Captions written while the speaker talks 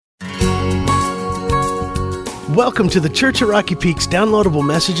Welcome to the Church at Rocky Peak's downloadable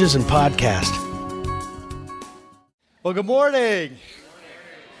messages and podcast. Well, good morning.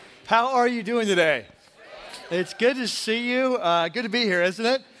 How are you doing today? It's good to see you. Good to be here, isn't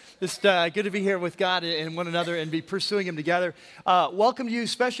it? Just good to be here with God and one another and be pursuing Him together. Welcome to you,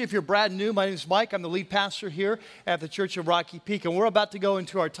 especially if you're brand new. My name is Mike. I'm the lead pastor here at the Church of Rocky Peak, and we're about to go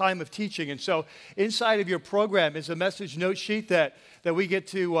into our time of teaching. And so inside of your program is a message note sheet that we get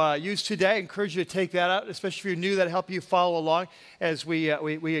to use today. I encourage you to take that out, especially if you're new. That'll help you follow along as we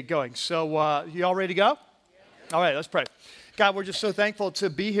get going. So you all ready to go? All right, let's pray. God, we're just so thankful to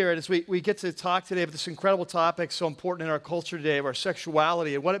be here as we get to talk today about this incredible topic so important in our culture today of our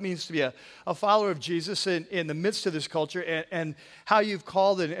sexuality and what it means to be a follower of Jesus in the midst of this culture and how you've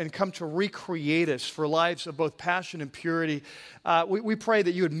called and come to recreate us for lives of both passion and purity. We pray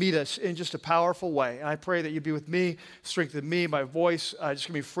that you would meet us in just a powerful way. And I pray that you'd be with me, strengthen me, my voice, just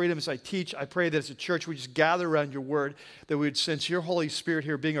give me freedom as I teach. I pray that as a church we just gather around your word, that we would sense your Holy Spirit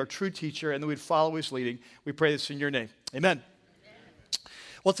here being our true teacher and that we'd follow his leading. We pray this in your name. Amen.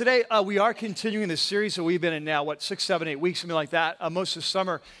 Well, today we are continuing this series that we've been in now, 6, 7, 8 weeks, something like that, most of the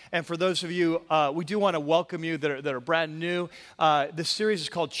summer. And for those of you, we do want to welcome you that are brand new. This series is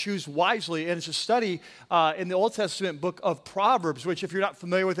called Choose Wisely, and it's a study in the Old Testament book of Proverbs, which, if you're not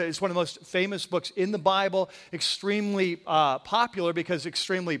familiar with it, is one of the most famous books in the Bible, extremely popular because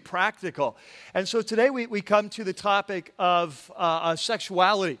extremely practical. And so today we come to the topic of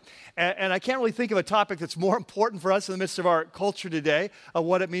sexuality. And I can't really think of a topic that's more important for us in the midst of our culture today,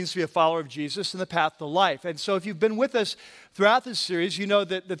 what it means to be a follower of Jesus and the path to life. And so if you've been with us throughout this series, you know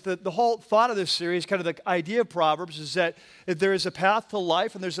that the whole thought of this series, kind of the idea of Proverbs, is that there is a path to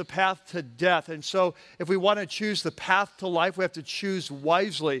life and there's a path to death. And so if we want to choose the path to life, we have to choose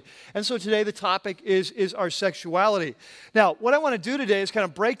wisely. And so today the topic is our sexuality. Now, what I want to do today is kind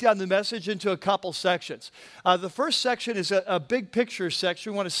of break down the message into a couple sections. The first section is a big picture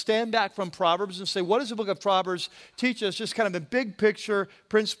section. We want to stand back from Proverbs and say, what does the book of Proverbs teach us? Just kind of the big picture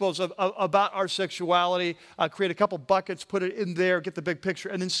principles about our sexuality, create a couple buckets, put it in there, get the big picture.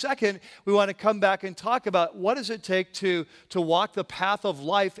 And then second, we want to come back and talk about what does it take to walk the path of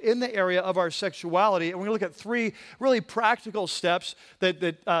life in the area of our sexuality. And we're going to look at 3 really practical steps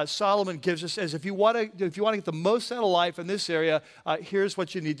that Solomon gives us as if you want to get the most out of life in this area, here's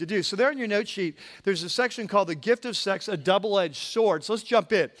what you need to do. So there in your note sheet, there's a section called The Gift of Sex, a Double-Edged Sword. So let's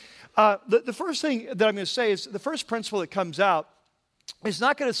jump in. The first thing that I'm going to say is the first principle that comes out is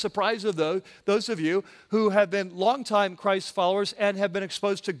not going to surprise those of you who have been longtime Christ followers and have been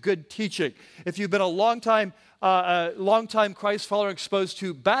exposed to good teaching. If you've been a longtime Christ follower exposed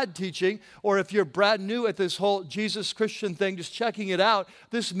to bad teaching, or if you're brand new at this whole Jesus Christian thing, just checking it out,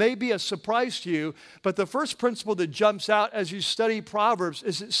 this may be a surprise to you. But the first principle that jumps out as you study Proverbs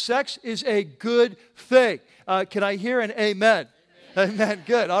is that sex is a good thing. Can I hear an amen? Amen.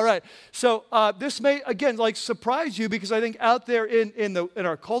 Good. All right. So this may, again, surprise you because I think out there in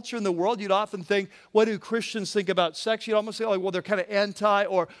our culture, in the world, you'd often think, what do Christians think about sex? You'd almost say, well, they're kind of anti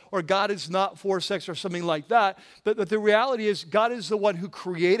or God is not for sex or something like that. But the reality is God is the one who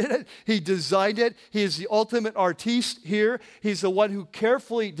created it. He designed it. He is the ultimate artiste here. He's the one who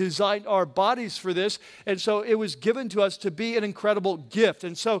carefully designed our bodies for this. And so it was given to us to be an incredible gift.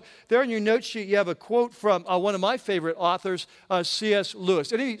 And so there in your note sheet, you have a quote from one of my favorite authors, C.S.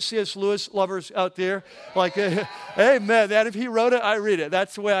 Lewis. Any C.S. Lewis lovers out there? Amen. That if he wrote it, I read it.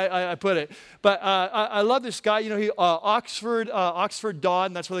 That's the way I put it. But I love this guy. You know, he Oxford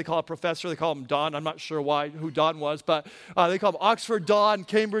Don. That's what they call a professor. They call him Don. I'm not sure who Don was, but they call him Oxford Don,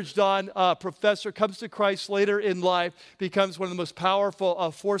 Cambridge Don. Professor, comes to Christ later in life, becomes one of the most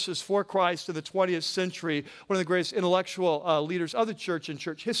powerful forces for Christ in the 20th century. One of the greatest intellectual leaders of the church in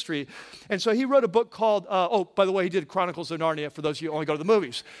church history. And so he wrote a book called. By the way, he did Chronicles of Narnia. For those of you who only go to the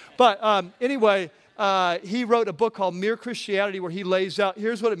movies. But anyway, he wrote a book called Mere Christianity where he lays out,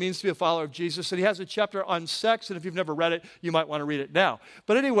 here's what it means to be a follower of Jesus. And he has a chapter on sex, and if you've never read it, you might want to read it now.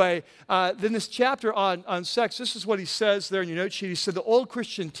 But anyway, then this chapter on sex, this is what he says there in your note sheet. He said the old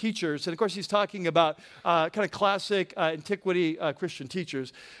Christian teachers, and of course he's talking about kind of classic antiquity Christian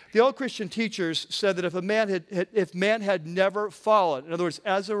teachers. The old Christian teachers said that if man had never fallen, in other words,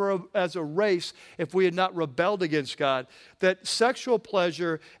 as a race, if we had not rebelled against God, that sexual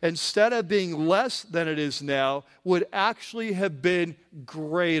pleasure, instead of being less than it is now, would actually have been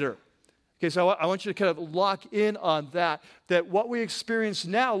greater. Okay, so I want you to kind of lock in on that what we experience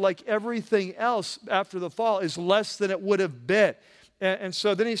now, like everything else after the fall, is less than it would have been. And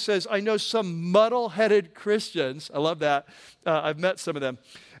so then he says, I know some muddle-headed Christians, I love that, I've met some of them,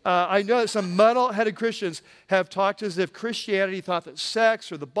 I know that some muddle-headed Christians have talked as if Christianity thought that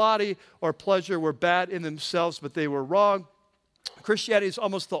sex or the body or pleasure were bad in themselves, but they were wrong. Christianity is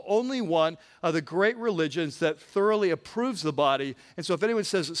almost the only one of the great religions that thoroughly approves the body. And so if anyone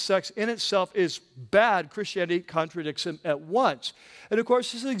says that sex in itself is bad, Christianity contradicts him at once. And of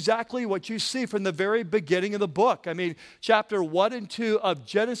course, this is exactly what you see from the very beginning of the book. I mean, chapter 1 and 2 of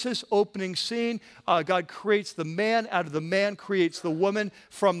Genesis, opening scene, God creates the man, out of the man creates the woman,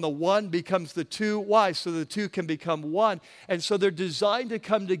 from the one becomes the two. Why? So the two can become one. And so they're designed to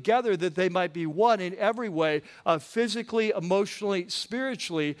come together that they might be one in every way, physically, emotionally,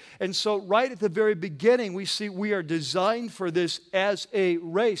 spiritually. And so right at the very beginning, we see we are designed for this as a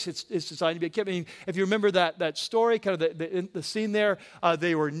race. It's designed to be a kid. I mean, if you remember that story, kind of the scene there,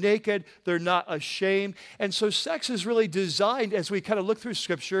 they were naked, they're not ashamed. And so sex is really designed, as we kind of look through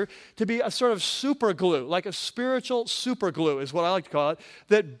Scripture, to be a sort of super glue, like a spiritual super glue is what I like to call it,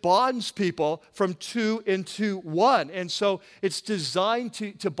 that bonds people from two into one. And so it's designed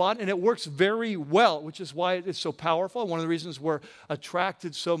to bond, and it works very well, which is why it's so powerful, and one of the reasons we're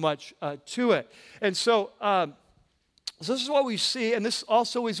attracted so much to it. And so this is what we see, and this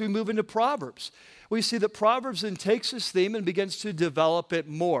also as we move into Proverbs. We see that Proverbs then takes this theme and begins to develop it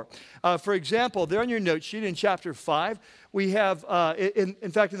more. For example, there on your note sheet in chapter 5, we have,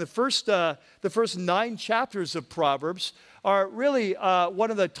 in fact, in the first 9 chapters of Proverbs are really one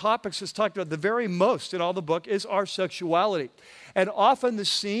of the topics that's talked about the very most in all the book is our sexuality. And often the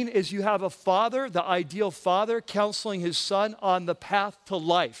scene is you have a father, the ideal father, counseling his son on the path to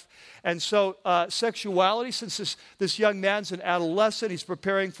life. And so sexuality, since this young man's an adolescent, he's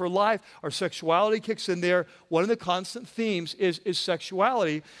preparing for life, our sexuality kicks in there. One of the constant themes is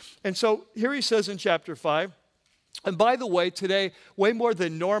sexuality. And so here he says in chapter 5, and by the way, today, way more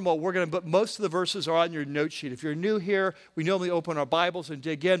than normal, but most of the verses are on your note sheet. If you're new here, we normally open our Bibles and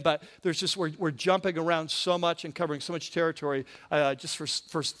dig in, but we're jumping around so much and covering so much territory, just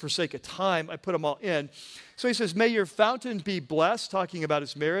for sake of time, I put them all in. So he says, may your fountain be blessed, talking about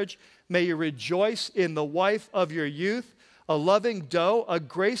his marriage. May you rejoice in the wife of your youth, a loving doe, a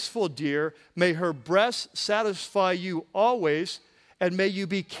graceful deer. May her breasts satisfy you always, and may you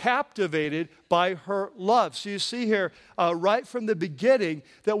be captivated by her love. So you see here, right from the beginning,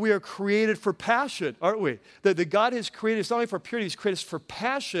 that we are created for passion, aren't we? That God has created us not only for purity, He's created us for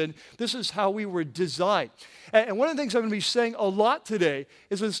passion. This is how we were designed. And one of the things I'm going to be saying a lot today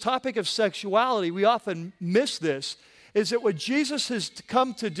is with this topic of sexuality, we often miss this, is that what Jesus has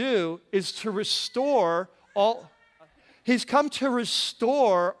come to do is to restore He's come to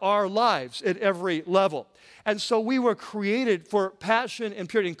restore our lives at every level. And so we were created for passion and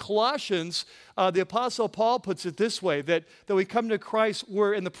purity. In Colossians, the Apostle Paul puts it this way, that we come to Christ,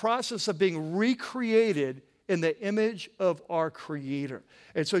 we're in the process of being recreated in the image of our Creator.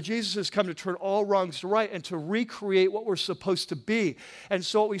 And so Jesus has come to turn all wrongs to right and to recreate what we're supposed to be. And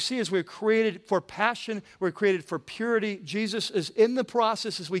so what we see is we're created for passion, we're created for purity. Jesus is in the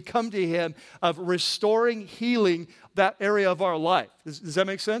process as we come to Him of restoring, healing that area of our life. Does that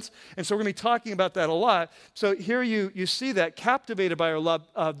make sense? And so we're going to be talking about that a lot. So here you see that, captivated by our love,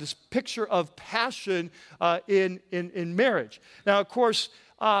 this picture of passion in marriage. Now, of course,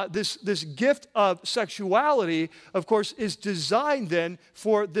 this gift of sexuality, of course, is designed then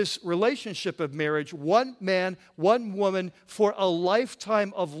for this relationship of marriage, one man, one woman, for a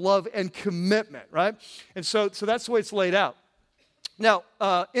lifetime of love and commitment, right? And so that's the way it's laid out. Now,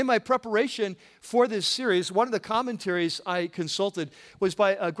 in my preparation for this series, one of the commentaries I consulted was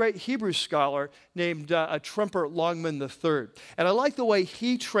by a great Hebrew scholar named Tremper Longman III. And I like the way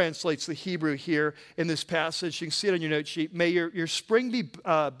he translates the Hebrew here in this passage. You can see it on your note sheet. May your spring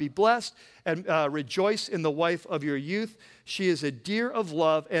be blessed, and rejoice in the wife of your youth. She is a deer of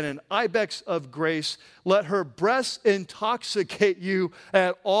love and an ibex of grace. Let her breasts intoxicate you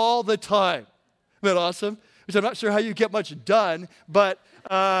at all the time. Isn't that awesome? Which I'm not sure how you get much done, but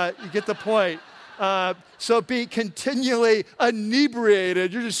you get the point. So be continually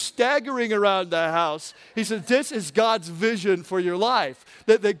inebriated. You're just staggering around the house. He said, this is God's vision for your life,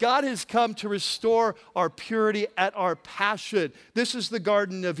 that God has come to restore our purity at our passion. This is the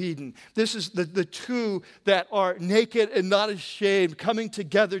Garden of Eden. This is the two that are naked and not ashamed, coming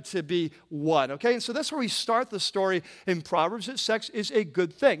together to be one, okay? And so that's where we start the story in Proverbs, that sex is a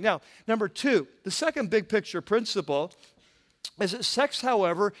good thing. Now, number 2, the second big picture principle is that sex,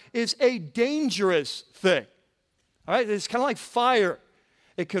 however, is a dangerous thing. All right, it's kind of like fire.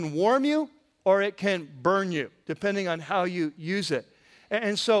 It can warm you or it can burn you, depending on how you use it.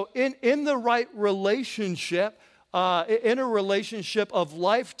 And so in the right relationship, in a relationship of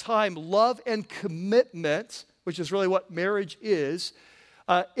lifetime love and commitment, which is really what marriage is,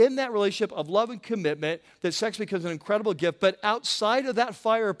 in that relationship of love and commitment, that sex becomes an incredible gift. But outside of that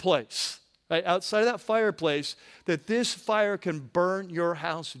fireplace, right, outside of that fireplace, that this fire can burn your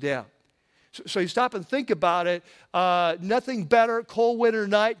house down. So you stop and think about it. Nothing better, cold winter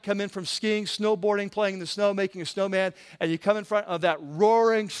night, come in from skiing, snowboarding, playing in the snow, making a snowman, and you come in front of that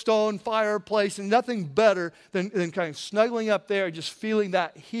roaring stone fireplace, and nothing better than kind of snuggling up there and just feeling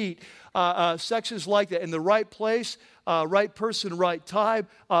that heat. Sex is like that. In the right place, right person, right time,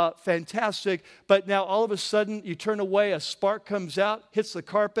 fantastic. But now all of a sudden you turn away, a spark comes out, hits the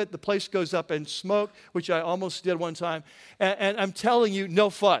carpet, the place goes up in smoke, which I almost did one time. And I'm telling you, no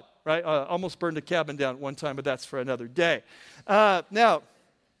fun. Right? Almost burned a cabin down one time, but that's for another day. So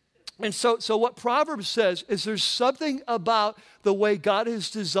what Proverbs says is there's something about the way God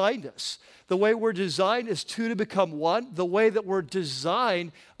has designed us. The way we're designed is two to become one. The way that we're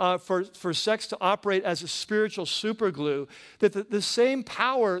designed for sex to operate as a spiritual superglue, that the same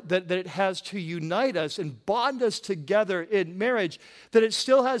power that it has to unite us and bond us together in marriage, that it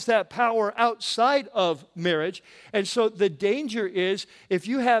still has that power outside of marriage. And so the danger is if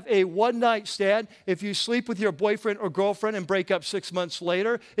you have a one-night stand, if you sleep with your boyfriend or girlfriend and break up 6 months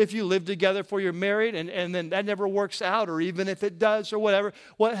later, if you live together before you're married and then that never works out, or even if it does or whatever,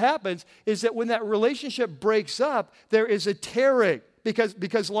 what happens is that when that relationship breaks up, there is a tearing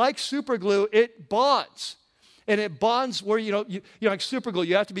because like superglue, it bonds. And it bonds where, like superglue,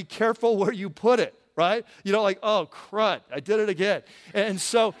 you have to be careful where you put it, right? You don't like, oh, crud, I did it again. And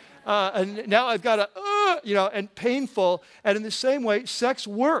so, and now I've got to, and painful. And in the same way, sex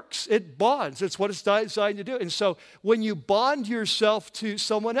works. It bonds. It's what it's designed to do. And so when you bond yourself to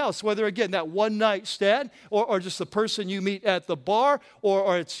someone else, whether, again, that one-night stand or just the person you meet at the bar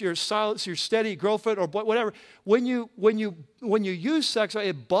or it's your steady girlfriend or whatever, when you use sex,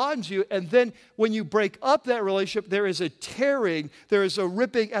 it bonds you. And then when you break up that relationship, there is a tearing, there is a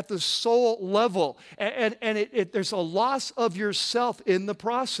ripping at the soul level. And there's a loss of yourself in the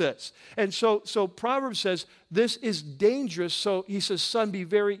process. And so Proverbs says this is dangerous. So he says, son, be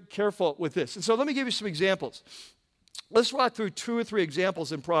very careful with this. And so let me give you some examples. Let's walk through 2 or 3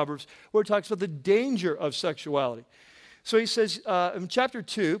 examples in Proverbs where it talks about the danger of sexuality. So he says in chapter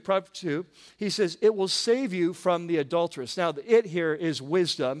 2, Proverbs 2, he says, it will save you from the adulteress. Now, the it here is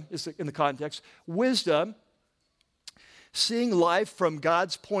wisdom, is in the context. Wisdom, seeing life from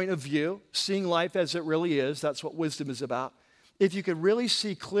God's point of view, seeing life as it really is. That's what wisdom is about. If you can really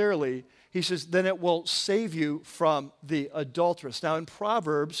see clearly, he says, then it will save you from the adulteress. Now, in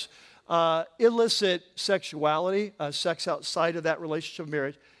Proverbs, illicit sexuality, sex outside of that relationship of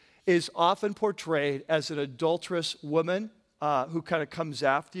marriage, is often portrayed as an adulterous woman who kind of comes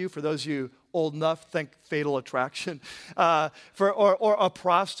after you. For those of you old enough, think Fatal Attraction. Or a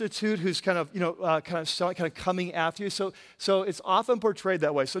prostitute who's kind of coming after you. So it's often portrayed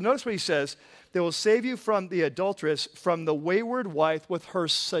that way. So notice what he says. They will save you from the adulteress, from the wayward wife with her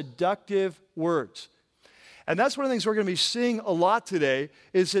seductive words. And that's one of the things we're going to be seeing a lot today,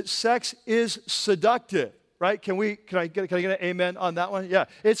 is that sex is seductive. Right? Can I get an amen on that one? Yeah.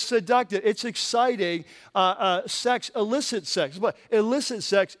 It's seductive. It's exciting. Illicit sex. But illicit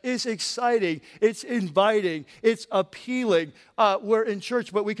sex is exciting. It's inviting. It's appealing. We're in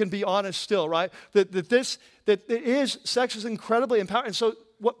church, but we can be honest still, right? Sex is incredibly empowering. And so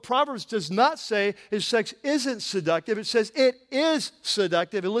what Proverbs does not say is sex isn't seductive. It says it is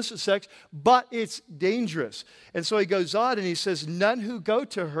seductive, illicit sex, but it's dangerous. And so he goes on and he says, none who go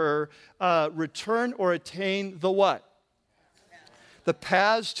to her return or attain the what? The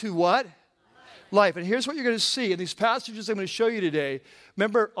paths to what? Life. And here's what you're going to see in these passages I'm going to show you today.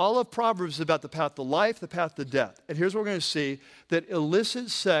 Remember, all of Proverbs is about the path to life, the path to death. And here's what we're going to see, that illicit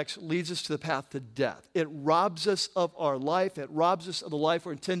sex leads us to the path to death. It robs us of our life. It robs us of the life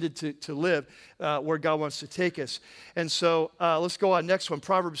we're intended to live, where God wants to take us. And so let's go on. Next one,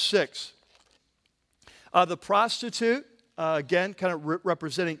 Proverbs 6. The prostitute, again, kind of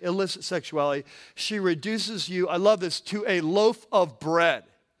representing illicit sexuality, she reduces you, I love this, to a loaf of bread.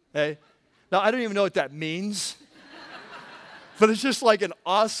 Okay? Now, I don't even know what that means, but it's just like an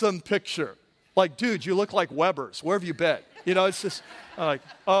awesome picture. Like, dude, you look like Weber's. Where have you been? It's just like,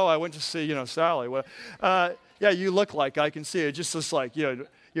 oh, I went to see, Sally. Well, yeah, you look like, I can see it. It just looks like, you're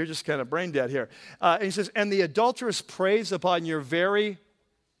just kind of brain dead here. And he says, and the adulteress preys upon your very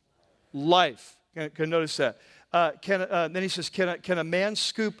life. Can notice that. Then he says, can a man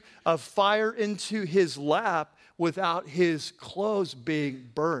scoop a fire into his lap without his clothes being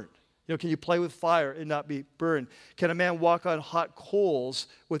burned? Can you play with fire and not be burned? Can a man walk on hot coals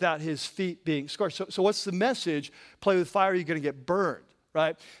without his feet being scorched? So what's the message? Play with fire, you're going to get burned.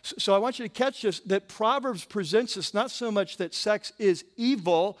 right? So I want you to catch this, that Proverbs presents us not so much that sex is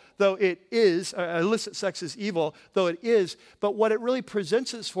evil, though it is, illicit sex is evil, though it is, but what it really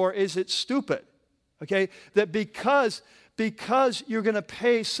presents us for is it's stupid, okay? That because you're going to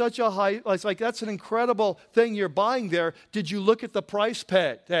pay such a high, it's like that's an incredible thing you're buying there. Did you look at the price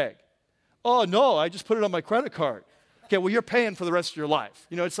tag? Oh, no, I just put it on my credit card. Okay, well, you're paying for the rest of your life.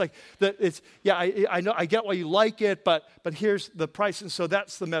 You know, it's like, I know, I get why you like it, but here's the price. And so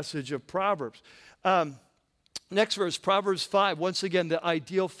that's the message of Proverbs. Next verse, Proverbs 5. Once again, the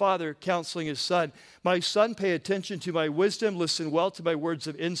ideal father counseling his son. My son, pay attention to my wisdom. Listen well to my words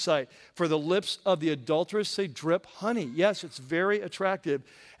of insight. For the lips of the adulteress, they drip honey. Yes, it's very attractive.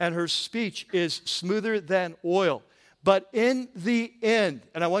 And her speech is smoother than oil. But in the end,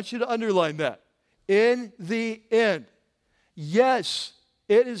 and I want you to underline that, in the end, yes,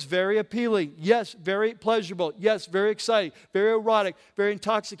 it is very appealing. Yes, very pleasurable. Yes, very exciting, very erotic, very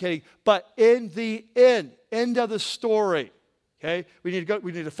intoxicating. But in the end of the story, okay, we need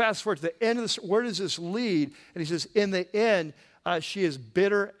to fast forward to the end of the story. Where does this lead? And he says, in the end, she is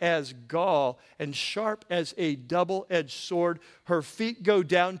bitter as gall and sharp as a double-edged sword. Her feet go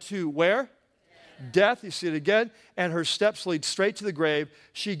down to where? Death. You see it again. And her steps lead straight to the grave.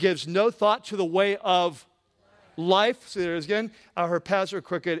 She gives no thought to the way of life. See there again. Her paths are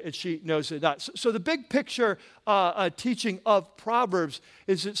crooked and she knows it not. So the big picture teaching of Proverbs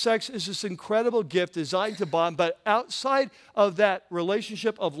is that sex is this incredible gift designed to bond, but outside of that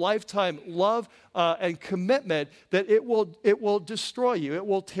relationship of lifetime love and commitment, that it will destroy you. It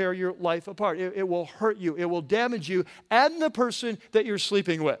will tear your life apart. It will hurt you. It will damage you and the person that you're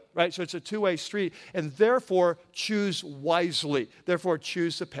sleeping with, right? So it's a two-way street, and therefore choose wisely. Therefore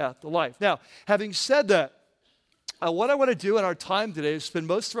choose the path to life. Now, having said that, what I want to do in our time today is spend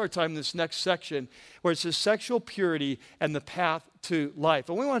most of our time in this next section where it says sexual purity and the path to life.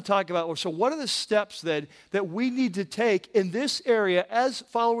 And we want to talk about, so what are the steps then that we need to take in this area as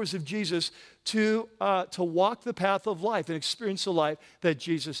followers of Jesus to walk the path of life and experience the life that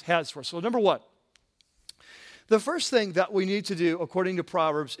Jesus has for us. So number one, the first thing that we need to do according to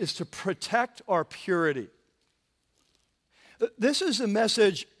Proverbs is to protect our purity. This is a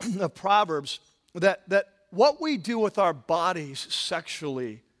message of Proverbs that what we do with our bodies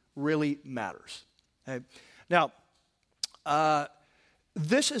sexually really matters. Okay? Now,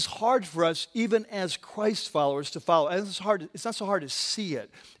 this is hard for us, even as Christ followers, to follow. And it's not so hard to see it.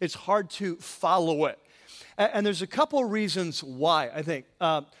 It's hard to follow it. And there's a couple reasons why, I think.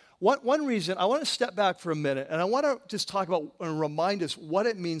 One reason, I want to step back for a minute, and I want to just talk about and remind us what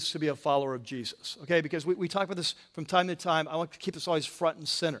it means to be a follower of Jesus, okay? Because we talk about this from time to time. I want to keep this always front and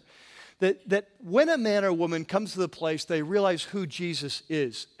center. That when a man or woman comes to the place, they realize who Jesus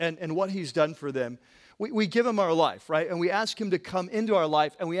is and what he's done for them, we give him our life, right? And we ask him to come into our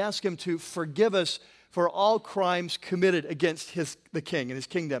life, and we ask him to forgive us for all crimes committed against the king and his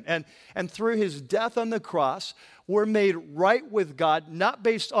kingdom. And through his death on the cross, we're made right with God, not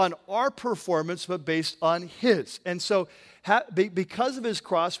based on our performance, but based on his. And so because of his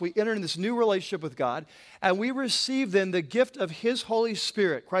cross, we enter in this new relationship with God, and we receive then the gift of his Holy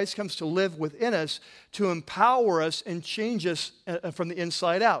Spirit. Christ comes to live within us to empower us and change us from the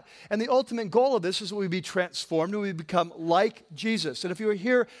inside out. And the ultimate goal of this is that we be transformed and we become like Jesus. And if you were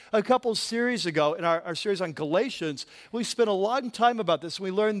here a couple series ago in our series on Galatians, we spent a lot of time about this. We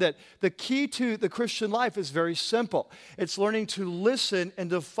learned that the key to the Christian life is very simple. It's learning to listen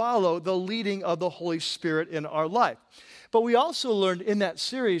and to follow the leading of the Holy Spirit in our life. But we also learned in that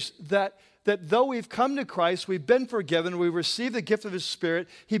series that though we've come to Christ, we've been forgiven, we receive the gift of his Spirit,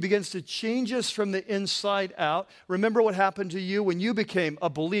 he begins to change us from the inside out. Remember what happened to you when you became a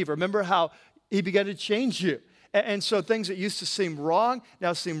believer. Remember how he began to change you. And so things that used to seem wrong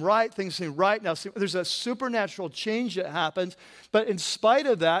now seem right. Things seem right now seem... There's a supernatural change that happens. But in spite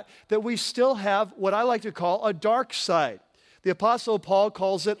of that we still have what I like to call a dark side. The Apostle Paul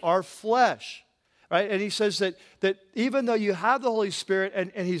calls it our flesh. Right? And he says that even though you have the Holy Spirit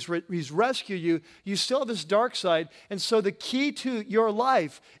and he's rescued you, you still have this dark side. And so the key to your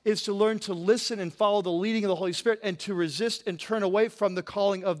life is to learn to listen and follow the leading of the Holy Spirit and to resist and turn away from the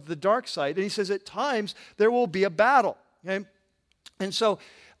calling of the dark side. And he says at times there will be a battle. Okay? And so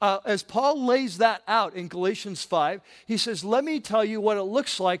as Paul lays that out in Galatians 5, he says, let me tell you what it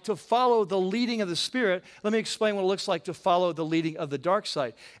looks like to follow the leading of the Spirit. Let me explain what it looks like to follow the leading of the dark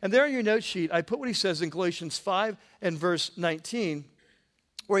side. And there in your note sheet, I put what he says in Galatians 5 and verse 19,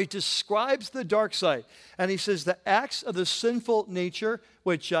 where he describes the dark side. And he says, the acts of the sinful nature,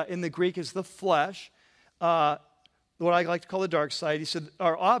 which in the Greek is the flesh, what I like to call the dark side, he said,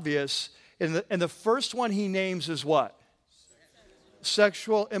 are obvious. And the first one he names is what?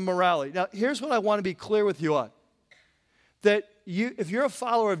 sexual immorality. Now, here's what I want to be clear with you on. That if you're a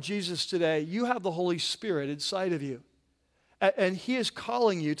follower of Jesus today, you have the Holy Spirit inside of you. And He is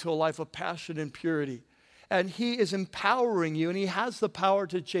calling you to a life of passion and purity. And He is empowering you, and He has the power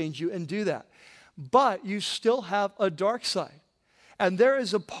to change you and do that. But you still have a dark side. And there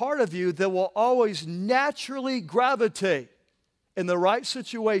is a part of you that will always naturally gravitate in the right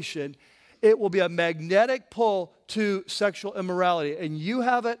situation. It will be a magnetic pull to sexual immorality. And you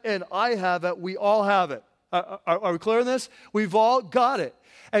have it, and I have it. We all have it. Are we clear on this? We've all got it.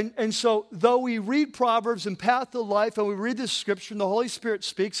 And so though we read Proverbs and Path to Life, and we read this scripture, and the Holy Spirit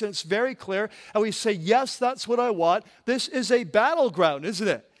speaks, and it's very clear, and we say, yes, that's what I want, this is a battleground, isn't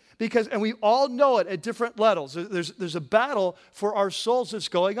it? And we all know it at different levels. There's a battle for our souls that's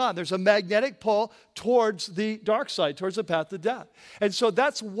going on. There's a magnetic pull towards the dark side, towards the path to death. And so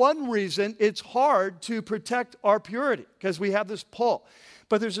that's one reason it's hard to protect our purity, because we have this pull.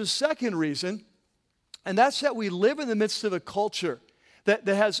 But there's a second reason, and that's that we live in the midst of a culture that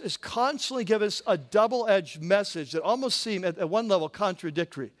is constantly giving us a double-edged message that almost seems at one level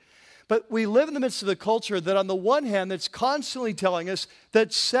contradictory. But we live in the midst of a culture that on the one hand that's constantly telling us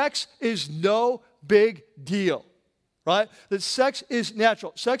that sex is no big deal, right? That sex is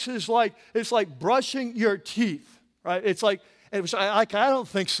natural. Sex is it's like brushing your teeth, right? I don't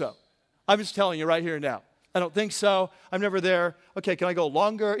think so. I'm just telling you right here and now. I don't think so. I'm never there. Okay, can I go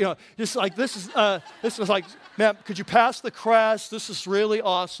longer? Just like this is like, ma'am, could you pass the crest? This is really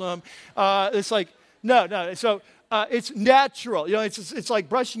awesome. It's like, no. So it's natural. It's like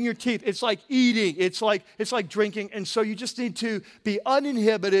brushing your teeth. It's like eating. It's like drinking. And so you just need to be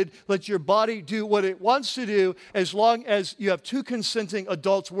uninhibited. Let your body do what it wants to do. As long as you have two consenting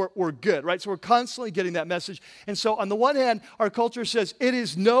adults, we're good, right? So we're constantly getting that message. And so on the one hand, our culture says it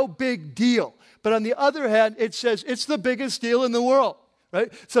is no big deal. But on the other hand, it says it's the biggest deal in the world,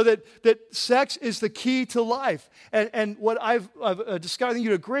 right? So that sex is the key to life. And what I've discovered, I think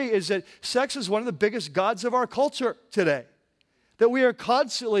you'd agree, is that sex is one of the biggest gods of our culture today. That we are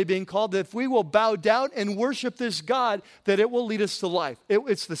constantly being called that if we will bow down and worship this God, that it will lead us to life.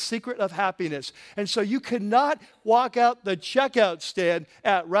 It's the secret of happiness. And so you cannot walk out the checkout stand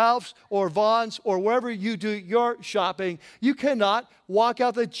at Ralph's or Vaughn's or wherever you do your shopping. You cannot walk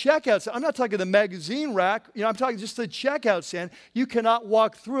out the checkout stand. I'm not talking the magazine rack. I'm talking just the checkout stand. You cannot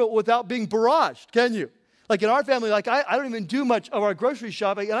walk through it without being barraged, can you? Like in our family, I don't even do much of our grocery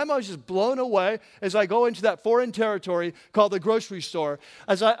shopping, and I'm always just blown away as I go into that foreign territory called the grocery store.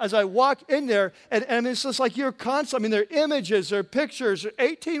 As I walk in there, and it's just like you're constant. There are images, there are pictures, there are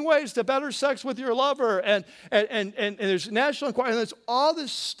 18 ways to better sex with your lover, and there's national inquiry, and there's all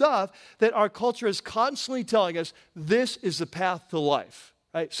this stuff that our culture is constantly telling us this is the path to life.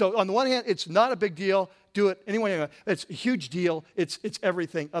 Right? So on the one hand, it's not a big deal. Do it anyway. It's a huge deal. It's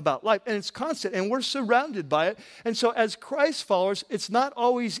everything about life. And it's constant. And we're surrounded by it. And so as Christ followers, it's not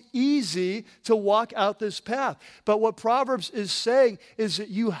always easy to walk out this path. But what Proverbs is saying is that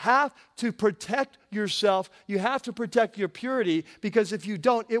you have to protect yourself. You have to protect your purity, because if you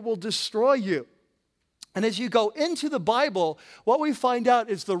don't, it will destroy you. And as you go into the Bible, what we find out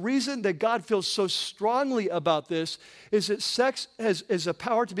is the reason that God feels so strongly about this is that sex has a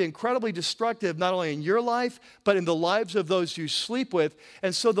power to be incredibly destructive, not only in your life, but in the lives of those you sleep with.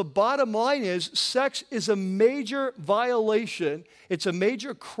 And so the bottom line is sex is a major violation. It's a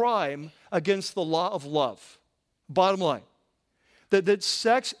major crime against the law of love. Bottom line. That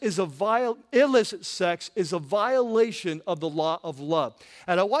illicit sex is a violation of the law of love.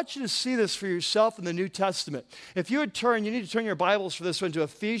 And I want you to see this for yourself in the New Testament. If you would turn, you need to turn your Bibles for this one to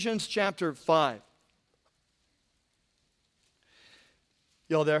Ephesians chapter 5.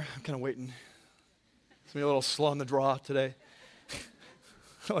 You all there? I'm kind of waiting. It's me a little slow on the draw today. I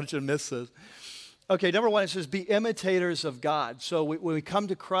don't want you to miss this. Okay, number one, it says, be imitators of God. So when we come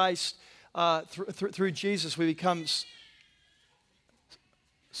to Christ through Jesus, we become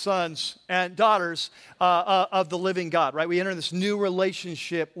sons and daughters of the living God, right? We enter this new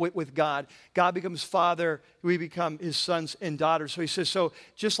relationship with God. God becomes Father. We become His sons and daughters. So He says, so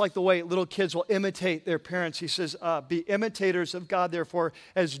just like the way little kids will imitate their parents, He says, be imitators of God, therefore,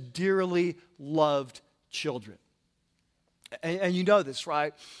 as dearly loved children. And you know this,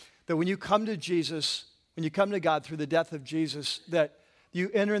 right? That when you come to Jesus, when you come to God through the death of Jesus, that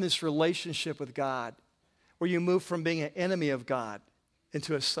you enter in this relationship with God where you move from being an enemy of God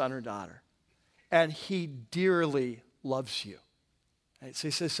into a son or daughter. And He dearly loves you. Right? So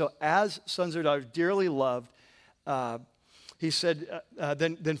He says, so as sons or daughters dearly loved, He said,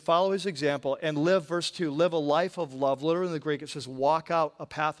 then follow His example and live, verse 2, live a life of love. Literally in the Greek it says, walk out a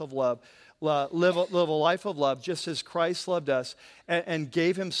path of love. live a life of love, just as Christ loved us and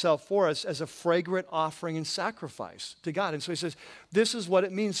gave himself for us as a fragrant offering and sacrifice to God. And so he says, this is what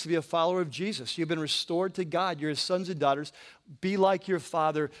it means to be a follower of Jesus. You've been restored to God. You're his sons and daughters. Be like your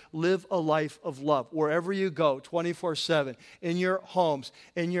Father. Live a life of love. Wherever you go, 24/7, in your homes,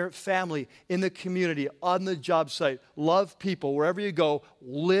 in your family, in the community, on the job site. Love people. Wherever you go,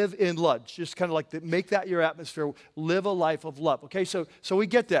 live in love. Just kind of like make that your atmosphere. Live a life of love. Okay, so we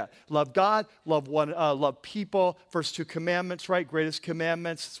get that. Love God, love people. First two commandments, right? Greatest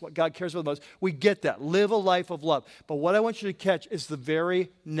commandments. It's what God cares about most. We get that. Live a life of love. But what I want you to catch is the very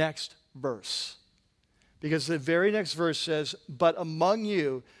next verse. Because the very next verse says, but among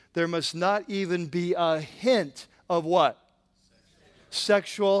you, there must not even be a hint of what?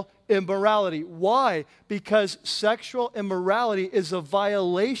 Sexual immorality. Why? Because sexual immorality is a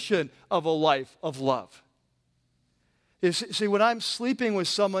violation of a life of love. See, when I'm sleeping with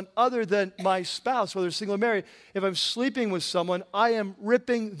someone other than my spouse, whether single or married, if I'm sleeping with someone, I am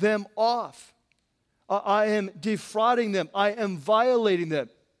ripping them off. I am defrauding them. I am violating them.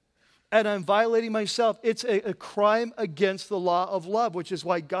 And I'm violating myself. It's a crime against the law of love, which is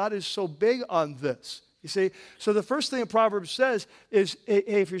why God is so big on this. You see, so the first thing that Proverbs says is, hey,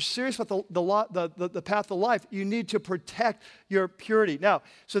 if you're serious about the path of life, you need to protect your purity. Now,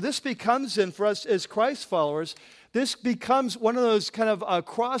 so this becomes, in for us as Christ followers, this becomes one of those kind of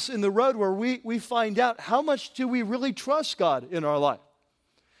cross in the road where we find out how much do we really trust God in our life.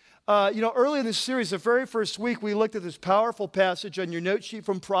 Early in this series, the very first week, we looked at this powerful passage on your note sheet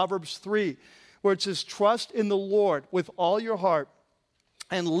from Proverbs 3, where it says, trust in the Lord with all your heart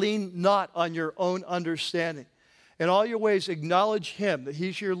and lean not on your own understanding. In all your ways, acknowledge him, that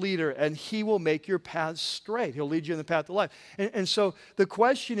he's your leader, and he will make your paths straight. He'll lead you in the path of life. And so the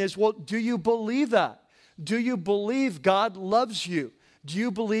question is, well, do you believe that? Do you believe God loves you? Do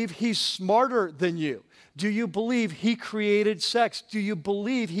you believe he's smarter than you? Do you believe he created sex? Do you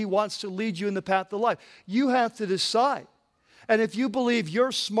believe he wants to lead you in the path of life? You have to decide. And if you believe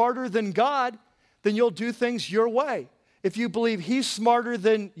you're smarter than God, then you'll do things your way. If you believe he's smarter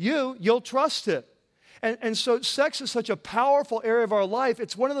than you, you'll trust him. And so sex is such a powerful area of our life.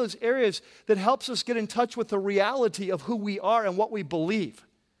 It's one of those areas that helps us get in touch with the reality of who we are and what we believe.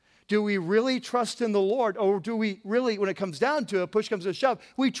 Do we really trust in the Lord, or do we really, when it comes down to it, push comes to shove,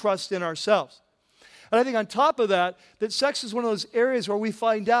 we trust in ourselves? And I think on top of that sex is one of those areas where we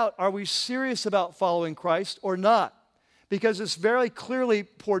find out, are we serious about following Christ or not? Because it's very clearly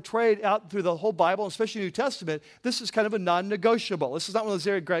portrayed out through the whole Bible, especially the New Testament. This is kind of a non-negotiable. This is not one of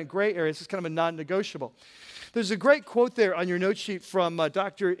those gray areas. It's kind of a non-negotiable. There's a great quote there on your note sheet from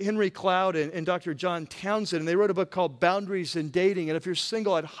Dr. Henry Cloud and Dr. John Townsend, and they wrote a book called Boundaries in Dating. And if you're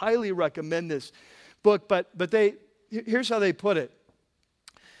single, I'd highly recommend this book. But here's how they put it.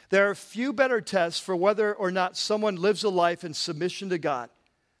 There are few better tests for whether or not someone lives a life in submission to God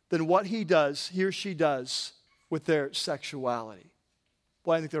than what he or she does with their sexuality.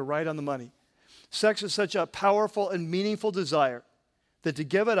 Boy, I think they're right on the money. Sex is such a powerful and meaningful desire that to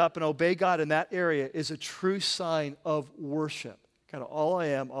give it up and obey God in that area is a true sign of worship. Kind of all I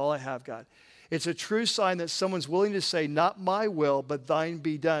am, all I have, God. It's a true sign that someone's willing to say, not my will, but thine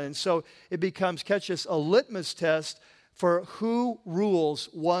be done. And so it becomes, catch this, a litmus test for who rules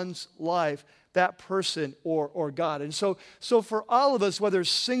one's life, that person or God. And so for all of us, whether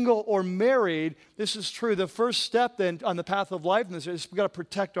single or married, this is true. The first step then on the path of life is we've got to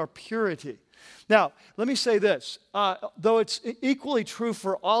protect our purity. Now, let me say this. Though it's equally true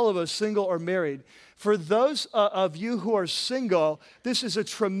for all of us, single or married, for those of you who are single, this is a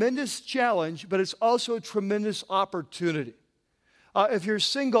tremendous challenge, but it's also a tremendous opportunity. If you're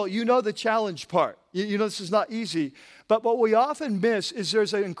single, you know the challenge part. You know this is not easy. But what we often miss is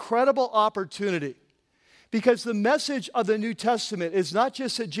there's an incredible opportunity. Because the message of the New Testament is not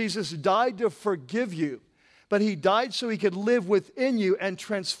just that Jesus died to forgive you, but he died so he could live within you and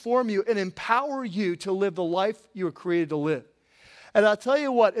transform you and empower you to live the life you were created to live. And I'll tell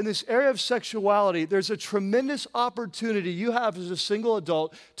you what, in this area of sexuality, there's a tremendous opportunity you have as a single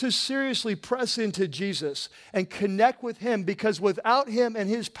adult to seriously press into Jesus and connect with him, because without him and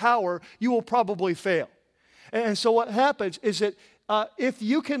his power, you will probably fail. And so what happens is that if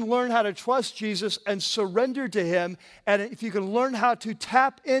you can learn how to trust Jesus and surrender to him, and if you can learn how to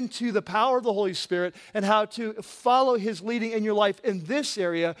tap into the power of the Holy Spirit and how to follow his leading in your life in this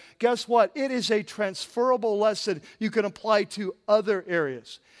area, guess what? It is a transferable lesson you can apply to other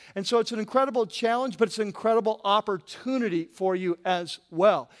areas. And so it's an incredible challenge, but it's an incredible opportunity for you as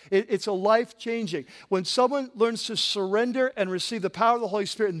well. It's a life-changing. When someone learns to surrender and receive the power of the Holy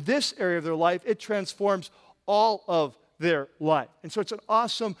Spirit in this area of their life, it transforms all of their life. And so it's an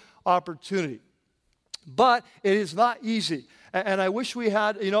awesome opportunity. But it is not easy. And I wish we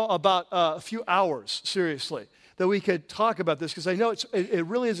had, about a few hours, seriously, that we could talk about this, because I know it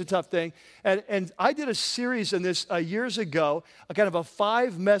really is a tough thing. And I did a series on this years ago, a kind of a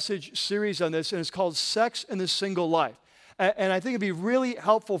 5-message series on this, and it's called Sex in the Single Life. And I think it'd be really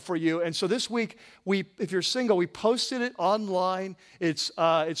helpful for you. And so this week, if you're single, we posted it online. It's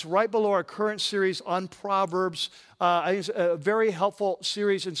right below our current series on Proverbs. I think it's a very helpful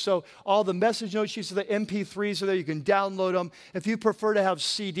series. And so all the message note sheets of the MP3s are there. You can download them. If you prefer to have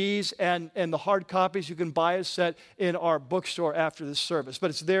CDs and the hard copies, you can buy a set in our bookstore after this service. But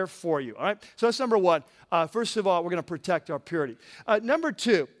it's there for you, all right? So that's number one. First of all, we're going to protect our purity. Number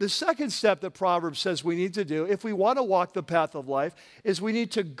two, the second step that Proverbs says we need to do if we want to walk the path of life is we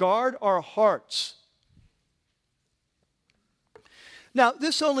need to guard our hearts. Now,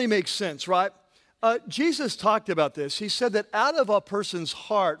 this only makes sense, right? Jesus talked about this. He said that out of a person's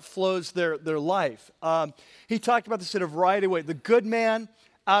heart flows their life. He talked about this in a variety of ways. The good man,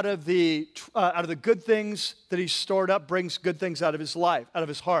 out of the good things that he's stored up, brings good things out of his life, out of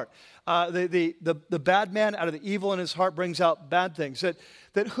his heart. The bad man, out of the evil in his heart, brings out bad things.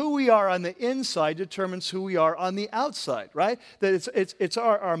 That who we are on the inside determines who we are on the outside, right? That it's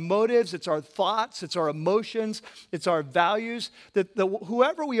our motives, it's our thoughts, it's our emotions, it's our values. That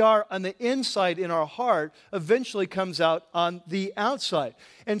whoever we are on the inside in our heart eventually comes out on the outside.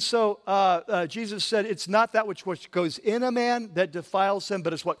 And so Jesus said it's not that which goes in a man that defiles him,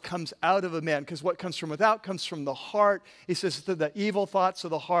 but it's what comes out of a man. Because what comes from without comes from the heart. He says that the evil thoughts of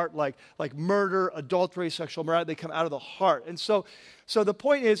the heart, like murder, adultery, sexual morality, they come out of the heart. And so the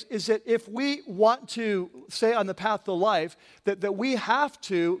point is that if we want to stay on the path to life, that we have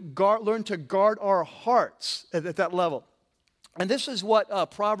to learn to guard our hearts at that level. And this is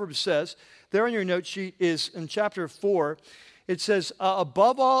what Proverbs says. There on your note sheet is in chapter 4. It says,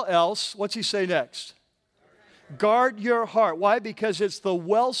 above all else, what's he say next? Guard your heart. Why? Because it's the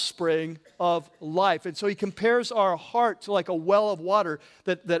wellspring of life. And so he compares our heart to like a well of water,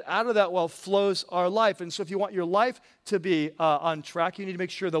 that out of that well flows our life. And so if you want your life to be on track, you need to make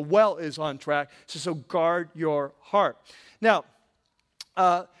sure the well is on track. So guard your heart. Now,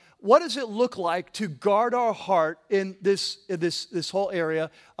 what does it look like to guard our heart in this whole area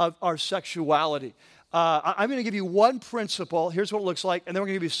of our sexuality? I'm going to give you one principle. Here's what it looks like, and then we're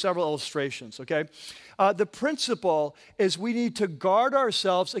going to give you several illustrations, okay? The principle is we need to guard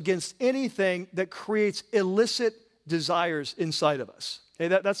ourselves against anything that creates illicit desires inside of us.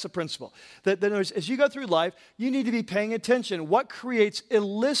 Okay, that's the principle. That as you go through life, you need to be paying attention. What creates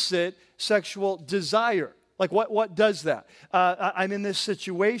illicit sexual desire? Like what does that? I'm in this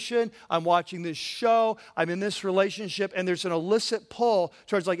situation, I'm watching this show, I'm in this relationship, and there's an illicit pull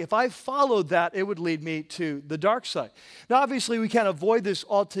towards like, if I followed that, it would lead me to the dark side. Now, obviously, we can't avoid this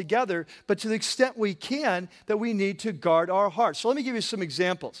altogether, but to the extent we can, that we need to guard our hearts. So let me give you some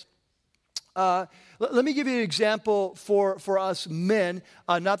examples. Let me give you an example for us men.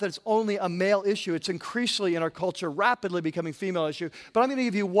 Not that it's only a male issue. It's increasingly in our culture rapidly becoming female issue. But I'm going to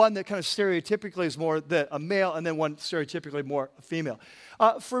give you one that kind of stereotypically is more a male, and then one stereotypically more a female.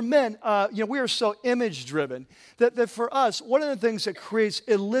 For men, we are so image-driven that for us, one of the things that creates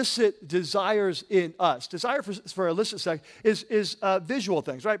illicit desires in us, desire for illicit sex, is visual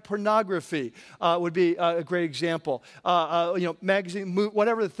things, right? Pornography would be a great example. Magazine,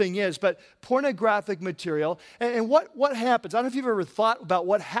 whatever the thing is, but pornographic material. And what happens? I don't know if you've ever thought about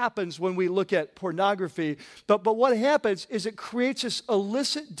what happens when we look at pornography, but what happens is it creates this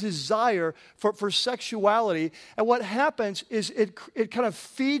illicit desire for sexuality. And what happens is it kind of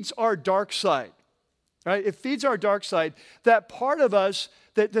feeds our dark side, right? It feeds our dark side, that part of us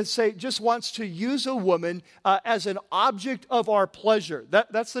that say just wants to use a woman as an object of our pleasure.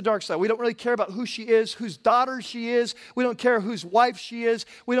 That's the dark side. We don't really care about who she is, whose daughter she is. We don't care whose wife she is.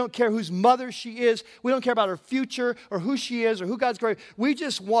 We don't care whose mother she is. We don't care about her future or who she is or who God's created. We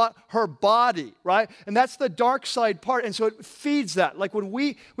just want her body, right? And that's the dark side part. And so it feeds that. Like when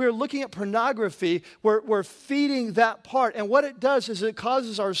we are looking at pornography, we're feeding that part. And what it does is it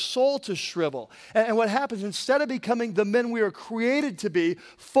causes our soul to shrivel. And what happens, instead of becoming the men we are created to be,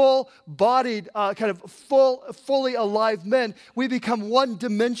 full-bodied, fully alive men, we become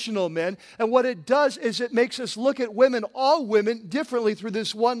one-dimensional men. And what it does is it makes us look at women, all women, differently through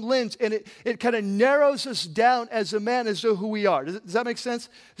this one lens. And it kind of narrows us down as a man as to who we are. Does that make sense?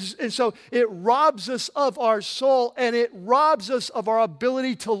 And so it robs us of our soul, and it robs us of our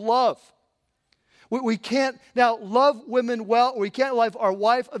ability to love. We can't now love women well, or we can't love our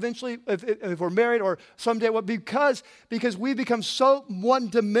wife eventually if we're married or someday, because we become so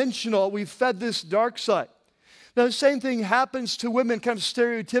one-dimensional, we've fed this dark side. Now, the same thing happens to women, kind of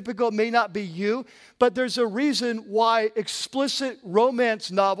stereotypical, it may not be you, but there's a reason why explicit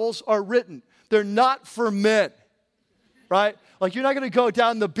romance novels are written. They're not for men, right? Like, you're not going to go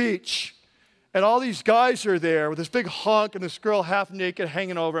down the beach and all these guys are there with this big hunk and this girl half naked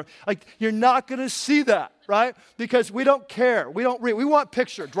hanging over him. Like, you're not going to see that, right? Because we don't care. We don't read. We want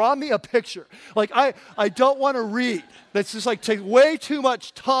picture. Draw me a picture. Like, I don't want to read. That's just like take way too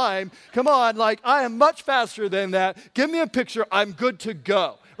much time. Come on, like, I am much faster than that. Give me a picture. I'm good to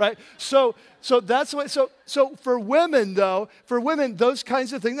go, right? So that's what. So for women, though, those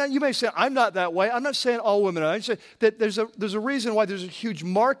kinds of things. Now, you may say, I'm not that way. I'm not saying all women are. I'm saying that there's a reason why there's a huge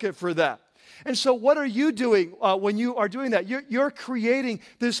market for that. And so what are you doing when you are doing that? You're creating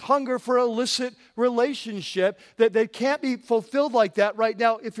this hunger for illicit relationship that can't be fulfilled like that right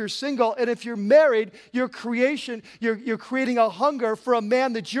now if you're single. And if you're married, you're creating a hunger for a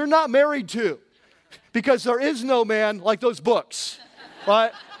man that you're not married to. Because there is no man like those books,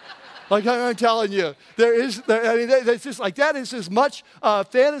 right? Like I'm telling you, it's just like that is as much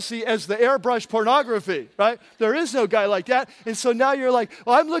fantasy as the airbrush pornography, right? There is no guy like that. And so now you're like,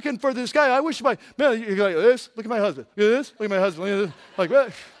 well, I'm looking for this guy. I wish man, you're like this, look at my husband. Look at this, look at my husband. Look at this. Like,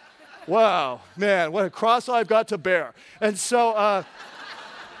 what? Wow, man, what a cross I've got to bear. And so,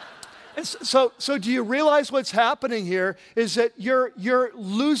 so do you realize what's happening here is that you're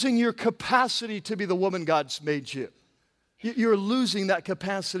losing your capacity to be the woman God's made you. You're losing that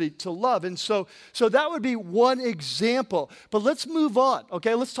capacity to love. And so that would be one example. But let's move on,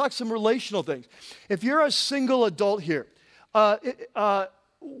 okay? Let's talk some relational things. If you're a single adult here,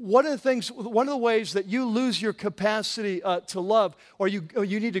 one of the ways that you lose your capacity to love or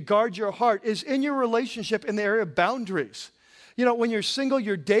you need to guard your heart is in your relationship in the area of boundaries. You know, when you're single,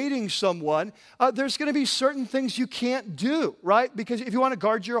 you're dating someone, there's going to be certain things you can't do, right? Because if you want to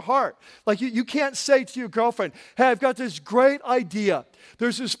guard your heart, like you can't say to your girlfriend, hey, I've got this great idea.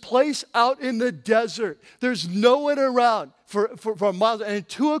 There's this place out in the desert. There's no one around for miles. And at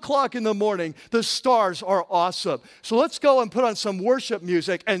 2 o'clock in the morning, the stars are awesome. So let's go and put on some worship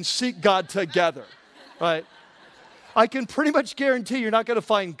music and seek God together, right? I can pretty much guarantee you're not going to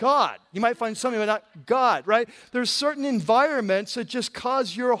find God. You might find something, but not God, right? There's certain environments that just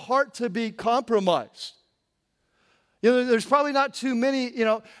cause your heart to be compromised. You know, there's probably not too many,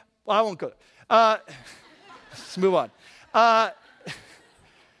 well, I won't go. Let's move on.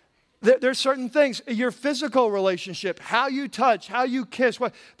 There's certain things, your physical relationship, how you touch, how you kiss,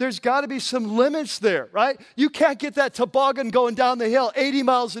 there's got to be some limits there, right? You can't get that toboggan going down the hill 80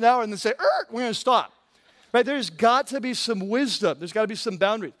 miles an hour and then say, we're going to stop. Right, there's got to be some wisdom. There's got to be some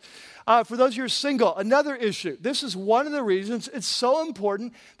boundaries. For those who are single, another issue. This is one of the reasons it's so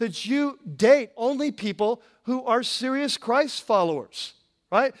important that you date only people who are serious Christ followers,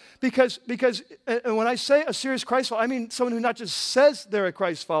 right? Because when I say a serious Christ follower, I mean someone who not just says they're a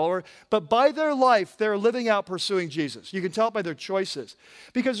Christ follower, but by their life, they're living out pursuing Jesus. You can tell it by their choices.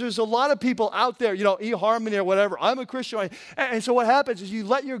 Because there's a lot of people out there, eHarmony or whatever, I'm a Christian. And so what happens is you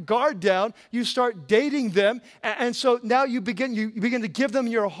let your guard down, you start dating them, and so now you begin to give them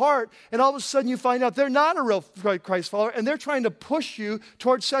your heart, and all of a sudden you find out they're not a real Christ follower, and they're trying to push you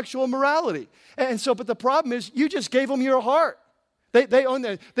towards sexual immorality. But the problem is you just gave them your heart. They own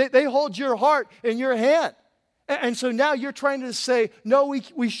that. They hold your heart in your hand. And so now you're trying to say, no,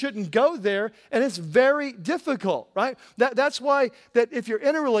 we shouldn't go there. And it's very difficult, right? That's why that if you're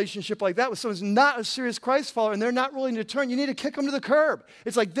in a relationship like that with someone who's not a serious Christ follower and they're not willing to turn, you need to kick them to the curb.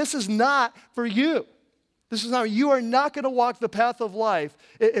 It's like, this is not for you. You are not going to walk the path of life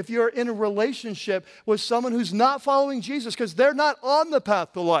if you're in a relationship with someone who's not following Jesus because they're not on the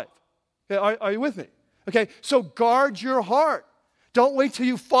path to life. Okay, are you with me? Okay, so guard your heart. Don't wait till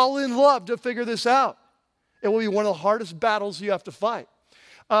you fall in love to figure this out. It will be one of the hardest battles you have to fight.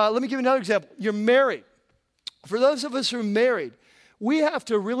 Let me give you another example. You're married. For those of us who are married, we have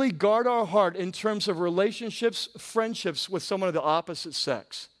to really guard our heart in terms of relationships, friendships with someone of the opposite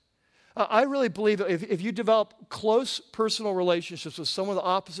sex. I really believe that if you develop close personal relationships with someone of the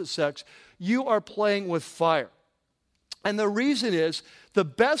opposite sex, you are playing with fire. And the reason is the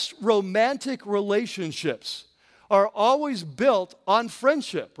best romantic relationships are always built on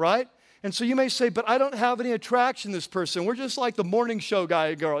friendship, right? And so you may say, but I don't have any attraction to this person. We're just like the morning show guy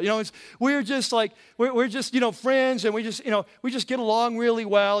or girl. We're just friends, and we just get along really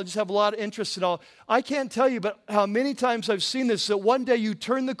well and just have a lot of interest and all. I can't tell you but how many times I've seen this, that one day you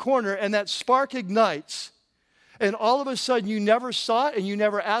turn the corner and that spark ignites, and all of a sudden you never saw it and you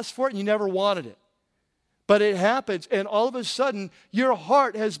never asked for it and you never wanted it. But it happens, and all of a sudden your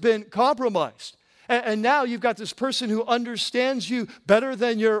heart has been compromised. And now you've got this person who understands you better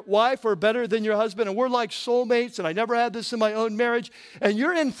than your wife or better than your husband, and we're like soulmates, and I never had this in my own marriage, and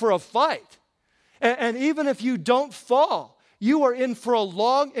you're in for a fight. And even if you don't fall, you are in for a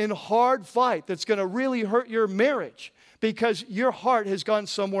long and hard fight that's going to really hurt your marriage because your heart has gone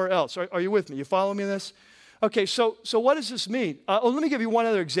somewhere else. Are you with me? You follow me in this? Okay, so what does this mean? Let me give you one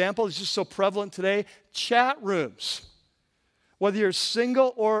other example. It's just so prevalent today. Chat rooms. Whether you're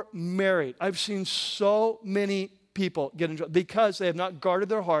single or married, I've seen so many people get in trouble because they have not guarded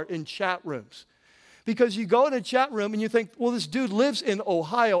their heart in chat rooms. Because you go in a chat room and you think, well, this dude lives in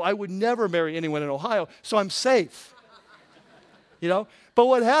Ohio. I would never marry anyone in Ohio, so I'm safe. You know? But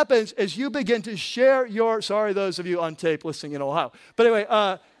what happens is you begin to share your, sorry, those of you on tape listening in Ohio. But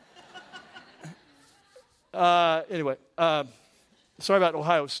anyway, sorry about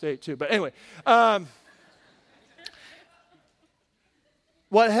Ohio State too. But anyway,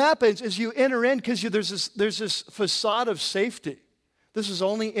 what happens is you enter in because there's this facade of safety. This is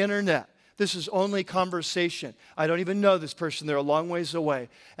only internet. This is only conversation. I don't even know this person. They're a long ways away.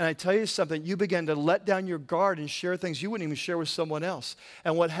 And I tell you something, you begin to let down your guard and share things you wouldn't even share with someone else.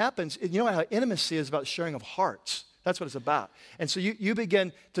 And what happens, you know how intimacy is about sharing of hearts. That's what it's about. And so you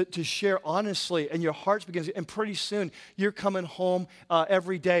begin to share honestly, and your hearts begin to, and pretty soon you're coming home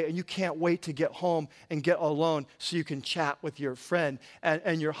every day, and you can't wait to get home and get alone so you can chat with your friend.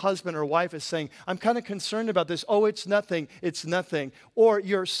 And your husband or wife is saying, I'm kind of concerned about this. Oh, it's nothing. It's nothing. Or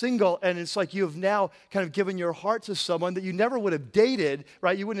you're single, and it's like you have now kind of given your heart to someone that you never would have dated,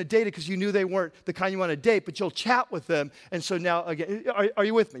 right? You wouldn't have dated because you knew they weren't the kind you want to date, but you'll chat with them. And so now, again, are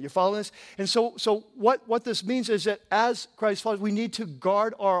you with me? You following this? And so what this means is that as Christ followers, we need to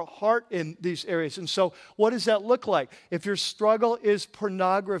guard our heart in these areas. And so what does that look like? If your struggle is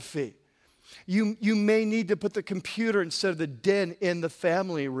pornography, you may need to put the computer instead of the den in the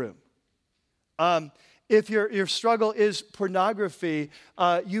family room. If your struggle is pornography,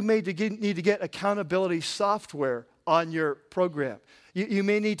 you may need to get accountability software on your program. You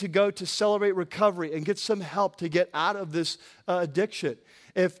may need to go to Celebrate Recovery and get some help to get out of this addiction.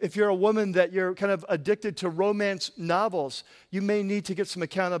 If you're a woman that you're kind of addicted to romance novels, you may need to get some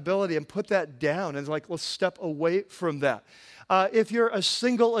accountability and put that down and let's step away from that. If you're a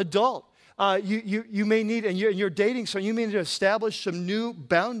single adult, you may need, and you're dating, so you may need to establish some new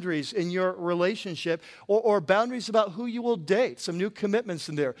boundaries in your relationship or boundaries about who you will date, some new commitments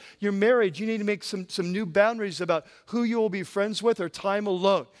in there. You're married, you need to make some new boundaries about who you will be friends with or time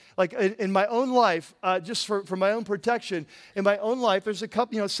alone. Like in my own life, just for my own protection, in my own life, there's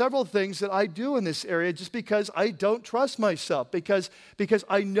several things that I do in this area just because I don't trust myself, because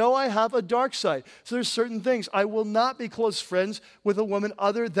I know I have a dark side. So there's certain things. I will not be close friends with a woman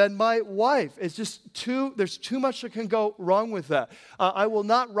other than my wife. It's just there's too much that can go wrong with that. I will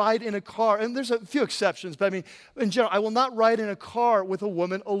not ride in a car, and there's a few exceptions, but I mean, in general, I will not ride in a car with a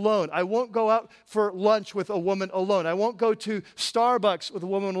woman alone. I won't go out for lunch with a woman alone. I won't go to Starbucks with a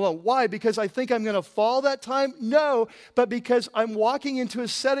woman alone. Why? Because I think I'm going to fall that time? No, but because I'm walking into a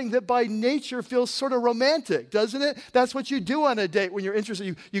setting that by nature feels sort of romantic, doesn't it? That's what you do on a date when you're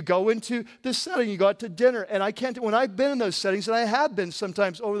interested. You go into this setting, you go out to dinner, and when I've been in those settings, and I have been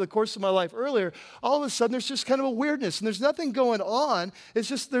sometimes over the course of my life earlier, all of a sudden there's just kind of a weirdness, and there's nothing going on. It's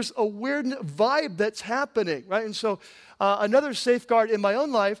just there's a weird vibe that's happening, right? And so another safeguard in my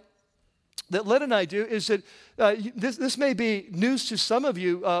own life that Lynn and I do is that this may be news to some of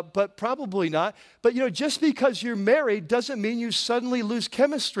you, but probably not. But just because you're married doesn't mean you suddenly lose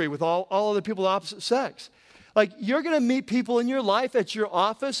chemistry with all other people of the opposite sex. Like, you're going to meet people in your life, at your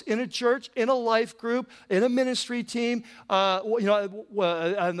office, in a church, in a life group, in a ministry team, a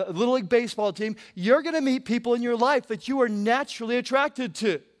Little League baseball team. You're going to meet people in your life that you are naturally attracted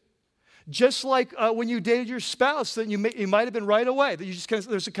to. Just like when you dated your spouse, that you might have been right away, that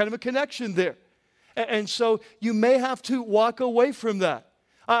there's a kind of a connection there. And so you may have to walk away from that.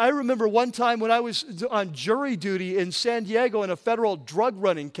 I remember one time when I was on jury duty in San Diego in a federal drug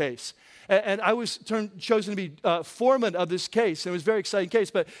running case. And I was chosen to be foreman of this case. It was a very exciting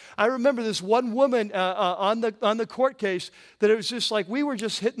case. But I remember this one woman on the court case that it was just like we were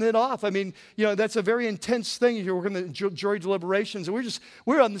just hitting it off. I mean, that's a very intense thing. You're working the jury deliberations, and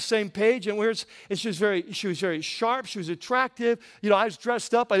we were on the same page. And she was very sharp. She was attractive. I was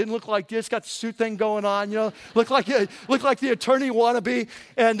dressed up. I didn't look like this. Got the suit thing going on. Looked like the attorney wannabe.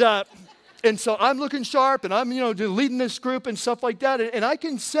 And so I'm looking sharp, and I'm, leading this group and stuff like that. And I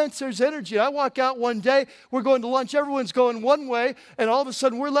can sense there's energy. I walk out one day, we're going to lunch. Everyone's going one way, and all of a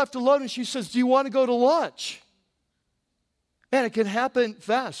sudden we're left alone, and she says, do you want to go to lunch? Man, it can happen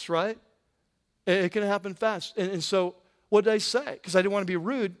fast, right? It can happen fast. And so what did I say? Because I didn't want to be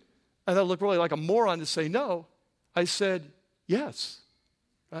rude. And I looked really like a moron to say no. I said, yes,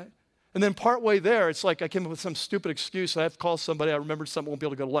 right? And then partway there, it's like I came up with some stupid excuse. I have to call somebody. I remembered something, won't be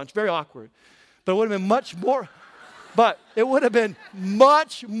able to go to lunch. Very awkward. But it would have been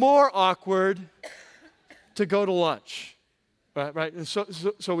much more awkward to go to lunch, right? And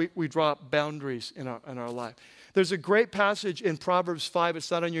so we draw boundaries in our life. There's a great passage in Proverbs 5. It's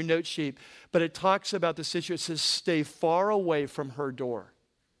not on your note sheet, but it talks about the situation. It says, stay far away from her door.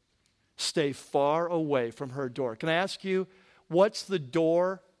 Stay far away from her door. Can I ask you, what's the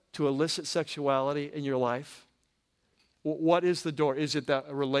door to illicit sexuality in your life? What is the door? Is it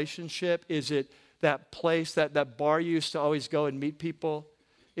that relationship? Is it that place, that bar you used to always go and meet people?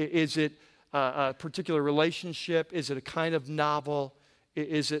 Is it a particular relationship? Is it a kind of novel?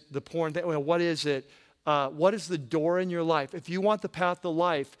 Is it the porn thing? What is it? What is the door in your life? If you want the path to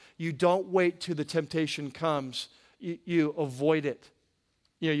life, you don't wait till the temptation comes. You avoid it.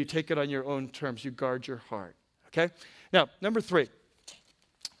 You take it on your own terms. You guard your heart. Okay? Now, number 3.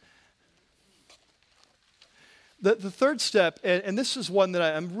 The third step, and this is one that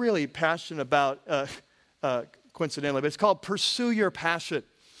I'm really passionate about, coincidentally, but it's called pursue your passion.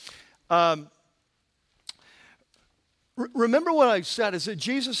 Remember what I said is that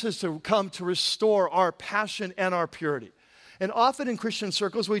Jesus has to come to restore our passion and our purity. And often in Christian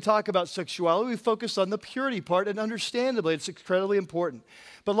circles, we talk about sexuality, we focus on the purity part, and understandably, it's incredibly important.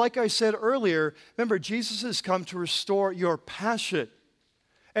 But like I said earlier, remember, Jesus has come to restore your passion.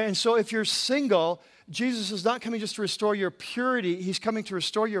 And so if you're single, Jesus is not coming just to restore your purity. He's coming to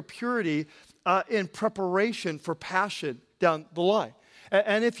restore your purity in preparation for passion down the line.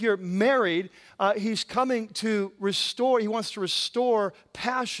 And if you're married, he's coming to restore, he wants to restore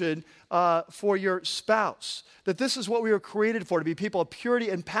passion for your spouse. That this is what we were created for, to be people of purity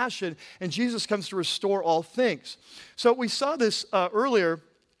and passion, and Jesus comes to restore all things. So we saw this earlier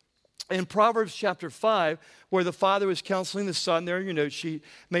in Proverbs chapter 5, where the father was counseling the son, there in your note sheet.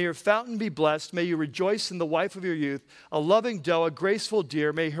 May your fountain be blessed. May you rejoice in the wife of your youth, a loving doe, a graceful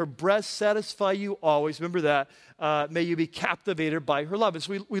deer. May her breast satisfy you always. Remember that. May you be captivated by her love. And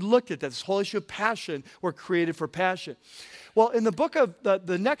so we looked at that, this whole issue of passion. We're created for passion. Well, in the book of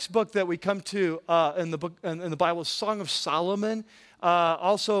the next book that we come to in the Bible, Song of Solomon,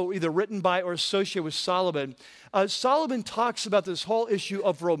 also either written by or associated with Solomon. Solomon talks about this whole issue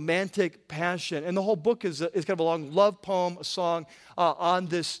of romantic passion, and the whole book is kind of a long love poem, a song on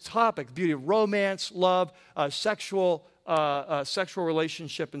this topic: the beauty of romance, love, sexual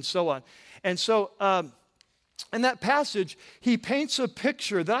relationship, and so on. And so, in that passage, he paints a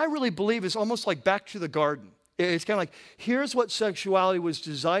picture that I really believe is almost like Back to the Garden. It's kind of like, here's what sexuality was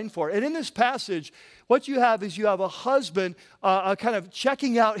designed for. And in this passage, what you have is you have a husband kind of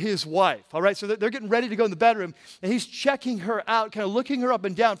checking out his wife, all right? So they're getting ready to go in the bedroom, and he's checking her out, kind of looking her up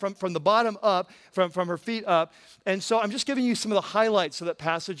and down from the bottom up, from her feet up. And so I'm just giving you some of the highlights of that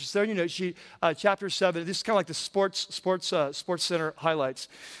passage. It's there in your note sheet, chapter 7. This is kind of like the Sports Center highlights.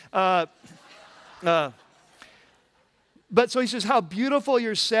 But so he says, how beautiful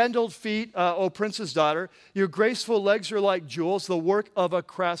your sandaled feet, O princess daughter. Your graceful legs are like jewels, the work of a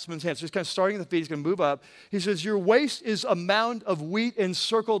craftsman's hand. So he's kind of starting at the feet. He's going to move up. He says, your waist is a mound of wheat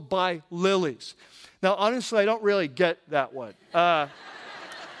encircled by lilies. Now, honestly, I don't really get that one. I'm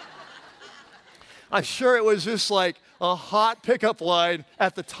sure it was just like a hot pickup line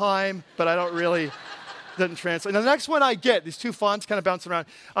at the time, but I don't really, doesn't translate. Now, the next one I get, these two fawns kind of bouncing around.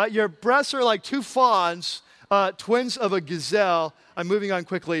 Your breasts are like two fawns, twins of a gazelle. I'm moving on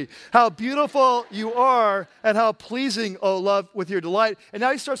quickly. How beautiful you are, and how pleasing, O love, with your delight. And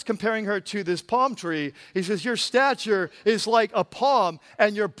now he starts comparing her to this palm tree. He says, your stature is like a palm,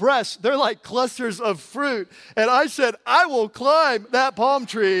 and your breasts, they're like clusters of fruit. And I said, I will climb that palm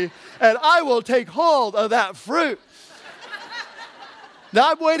tree, and I will take hold of that fruit.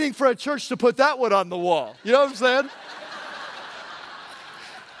 Now I'm waiting for a church to put that one on the wall. You know what I'm saying?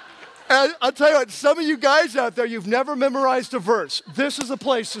 And I'll tell you what, some of you guys out there, you've never memorized a verse. This is a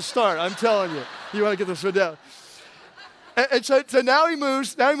place to start, I'm telling you. You want to get this one down. And so now he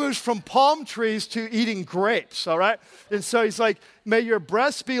moves from palm trees to eating grapes, all right? And so he's like, may your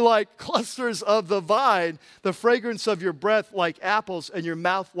breasts be like clusters of the vine, the fragrance of your breath like apples, and your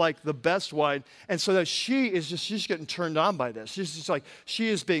mouth like the best wine. And so that she's getting turned on by this. She's just like, she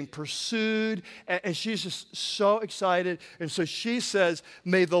is being pursued, and she's just so excited. And so she says,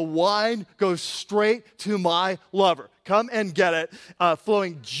 may the wine go straight to my lover. Come and get it,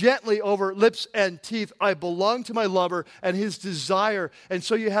 flowing gently over lips and teeth. I belong to my lover and his desire. And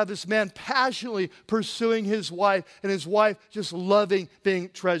so you have this man passionately pursuing his wife, and his wife just loving being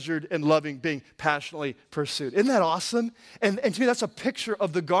treasured and loving being passionately pursued. Isn't that awesome? And to me, that's a picture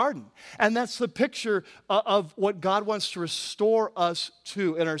of the garden. And that's the picture of what God wants to restore us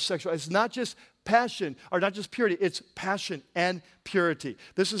to in our sexuality. It's not just passion, or not just purity, it's passion and purity.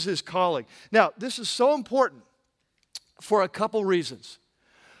 This is his calling. Now, this is so important for a couple reasons.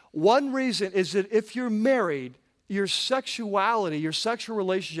 One reason is that if you're married, your sexuality, your sexual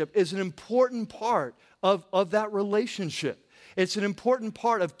relationship is an important part of that relationship. It's an important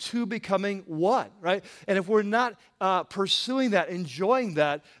part of two becoming one, right? And if we're not pursuing that, enjoying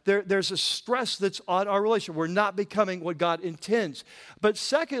that, there's a stress that's on our relationship. We're not becoming what God intends. But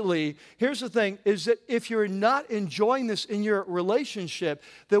secondly, here's the thing, is that if you're not enjoying this in your relationship,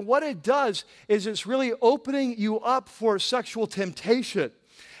 then what it does is it's really opening you up for sexual temptation.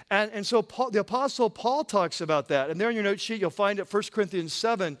 And so the Apostle Paul talks about that. And there in your note sheet, you'll find it, 1 Corinthians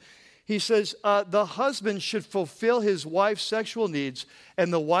 7. He says, the husband should fulfill his wife's sexual needs,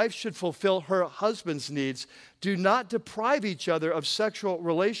 and the wife should fulfill her husband's needs. Do not deprive each other of sexual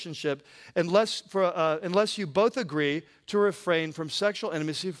relationship unless you both agree to refrain from sexual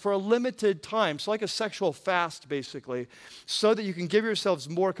intimacy for a limited time. So like a sexual fast, basically, so that you can give yourselves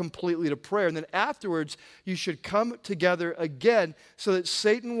more completely to prayer. And then afterwards, you should come together again so that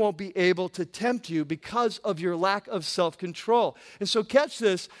Satan won't be able to tempt you because of your lack of self-control. And so catch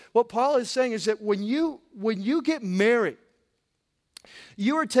this. What Paul is saying is that when you get married,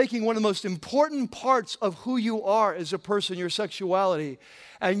 you are taking one of the most important parts of who you are as a person, your sexuality,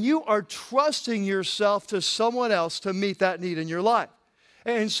 and you are trusting yourself to someone else to meet that need in your life.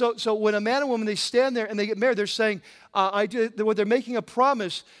 And so when a man and woman, they stand there and they get married, they're saying, they're making a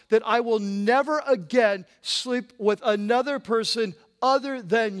promise that I will never again sleep with another person other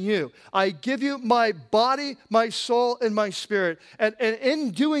than you. I give you my body, my soul, and my spirit. And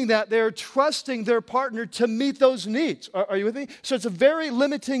in doing that, they're trusting their partner to meet those needs. Are you with me? So it's a very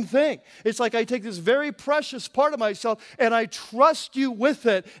limiting thing. It's like I take this very precious part of myself and I trust you with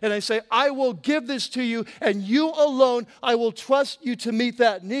it. And I say, I will give this to you, and you alone, I will trust you to meet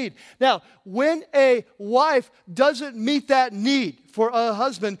that need. Now, when a wife doesn't meet that need for a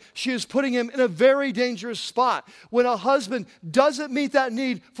husband, she is putting him in a very dangerous spot. When a husband doesn't meet that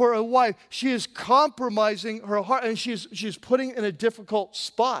need for a wife, she is compromising her heart, and she's putting in a difficult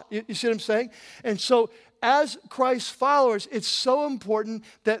spot. You see what I'm saying? And so as Christ's followers, it's so important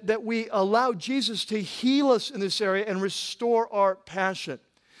that we allow Jesus to heal us in this area and restore our passion.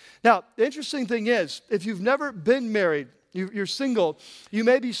 Now, the interesting thing is, if you've never been married, you're single, you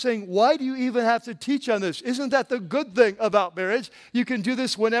may be saying, why do you even have to teach on this? Isn't that the good thing about marriage? You can do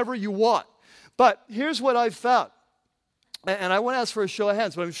this whenever you want. But here's what I've found. And I want to ask for a show of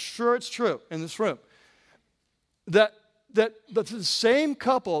hands, but I'm sure it's true in this room. That the same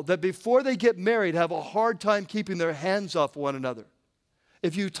couple that before they get married have a hard time keeping their hands off one another.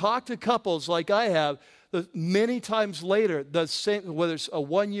 If you talk to couples like I have, many times later, the same, whether it's a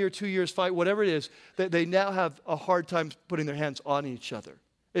 1 year, 2 years, 5, whatever it is, they now have a hard time putting their hands on each other.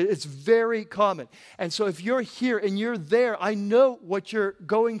 It's very common. And so if you're here and you're there, I know what you're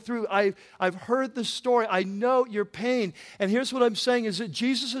going through. I've heard the story. I know your pain. And here's what I'm saying is that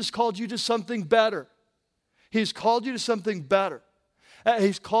Jesus has called you to something better. He's called you to something better.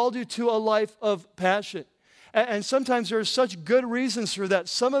 He's called you to a life of passion. And sometimes there are such good reasons for that.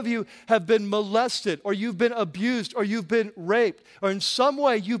 Some of you have been molested, or you've been abused, or you've been raped, or in some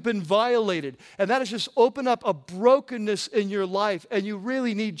way you've been violated. And that has just opened up a brokenness in your life, and you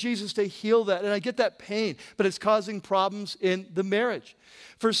really need Jesus to heal that. And I get that pain, but it's causing problems in the marriage.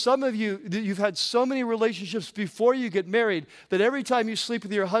 For some of you, you've had so many relationships before you get married that every time you sleep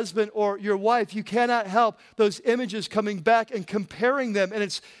with your husband or your wife, you cannot help those images coming back and comparing them, and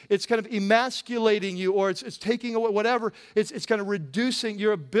it's kind of emasculating you, or it's taking away whatever. It's kind of reducing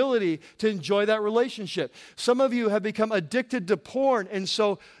your ability to enjoy that relationship. Some of you have become addicted to porn, and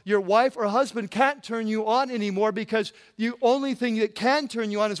so your wife or husband can't turn you on anymore because the only thing that can turn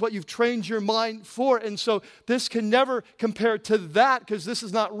you on is what you've trained your mind for, and so this can never compare to that because this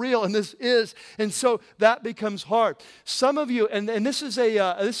is not real and this is, and so that becomes hard. Some of you, and this is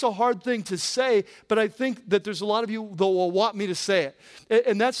a hard thing to say, but I think that there's a lot of you that will want me to say it,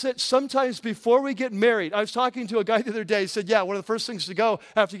 and that's it. Sometimes before we get married, I was talking to a guy the other day. He said, yeah, one of the first things to go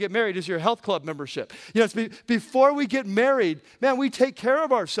after you get married is your health club membership. You know, before we get married, man, we take care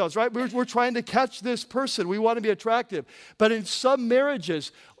of ourselves, right? We're trying to catch this person. We want to be attractive. But in some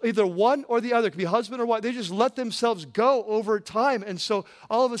marriages, either one or the other, it could be husband or wife, they just let themselves go over time. And so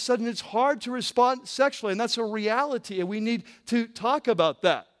all of a sudden it's hard to respond sexually. And that's a reality. And we need to talk about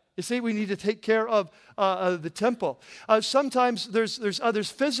that. You see, we need to take care of the temple. Sometimes there's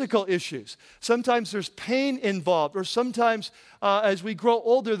physical issues. Sometimes there's pain involved. Or sometimes as we grow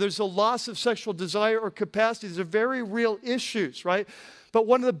older, there's a loss of sexual desire or capacity. These are very real issues, right? But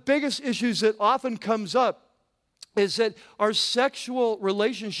one of the biggest issues that often comes up is that our sexual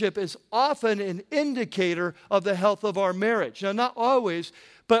relationship is often an indicator of the health of our marriage. Now, not always,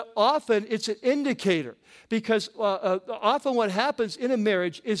 but often it's an indicator. Because often what happens in a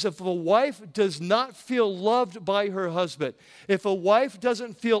marriage is if a wife does not feel loved by her husband, if a wife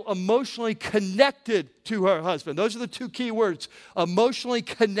doesn't feel emotionally connected to her husband, those are the two key words, emotionally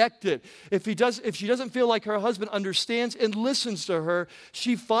connected. If she doesn't feel like her husband understands and listens to her,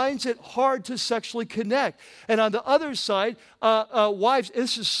 she finds it hard to sexually connect. And on the other side, wives,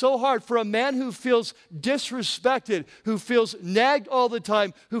 this is so hard for a man who feels disrespected, who feels nagged all the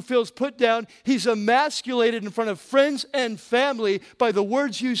time, who feels put down. He's emasculated in front of friends and family by the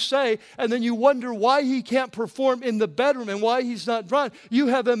words you say, and then you wonder why he can't perform in the bedroom and why he's not drawn. You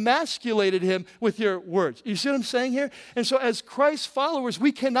have emasculated him with your words. You see what I'm saying here? And so as Christ followers,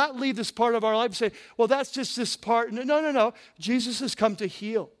 we cannot leave this part of our life and say, well, that's just this part. No. Jesus has come to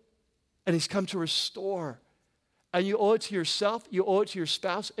heal, and he's come to restore. And you owe it to yourself, you owe it to your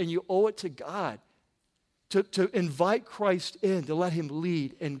spouse, and you owe it to God to invite Christ in, to let him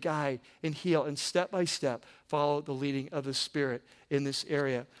lead and guide and heal, and step by step follow the leading of the Spirit in this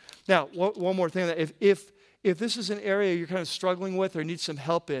area. Now, one more thing, that if this is an area you're kind of struggling with or need some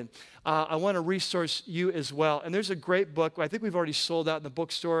help in, I want to resource you as well. And there's a great book. I think we've already sold out in the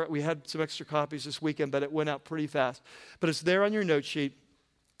bookstore. We had some extra copies this weekend, but it went out pretty fast. But it's there on your note sheet.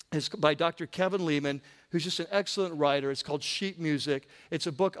 It's by Dr. Kevin Leman, who's just an excellent writer. It's called Sheet Music. It's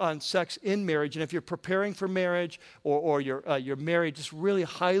a book on sex in marriage. And if you're preparing for marriage or you're married, just really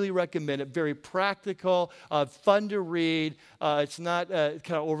highly recommend it. Very practical, fun to read. It's not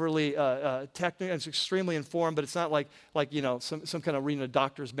kind of overly technical. It's extremely informed, but it's not like some kind of reading a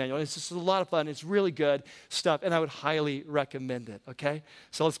doctor's manual. It's just a lot of fun. It's really good stuff, and I would highly recommend it, okay?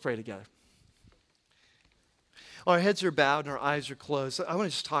 So let's pray together. Our heads are bowed and our eyes are closed. I want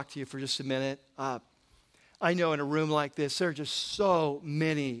to just talk to you for just a minute. I know in a room like this, there are just so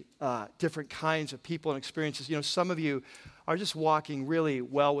many different kinds of people and experiences. You know, some of you are just walking really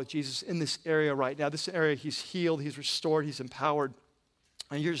well with Jesus in this area right now. This area, he's healed, he's restored, he's empowered.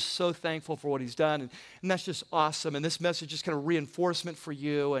 And you're just so thankful for what he's done. And that's just awesome. And this message is kind of reinforcement for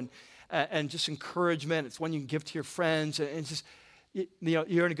you and just encouragement. It's one you can give to your friends. And it's just,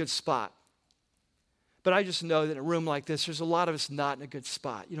 you're in a good spot. But I just know that in a room like this, there's a lot of us not in a good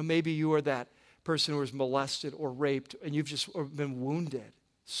spot. You know, maybe you are that person who was molested or raped, and you've just been wounded.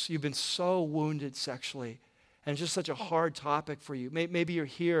 So you've been so wounded sexually, and it's just such a hard topic for you. Maybe you're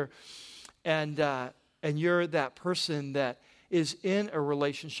here, and you're that person that is in a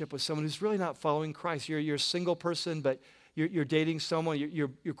relationship with someone who's really not following Christ. You're a single person, but you're dating someone.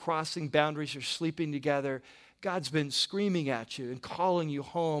 You're crossing boundaries. You're sleeping together. God's been screaming at you and calling you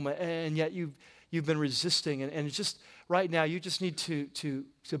home, and yet you've been resisting, and it's just right now you just need to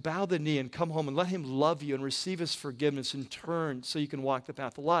bow the knee and come home and let him love you and receive his forgiveness and turn so you can walk the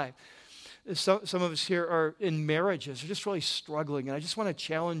path of life. Some of us here are in marriages, we're just really struggling, and I just want to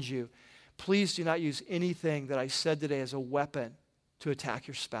challenge you. Please do not use anything that I said today as a weapon to attack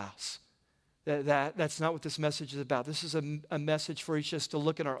your spouse. That's not what this message is about. This is a message for each of us to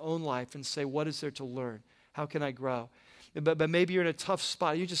look in our own life and say, what is there to learn? How can I grow? But maybe you're in a tough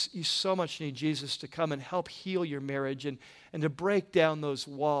spot. You so much need Jesus to come and help heal your marriage and to break down those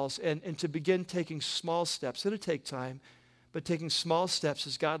walls and to begin taking small steps. It'll take time, but taking small steps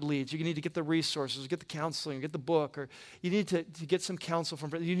as God leads. You need to get the resources, get the counseling, get the book, or you need to get some counsel from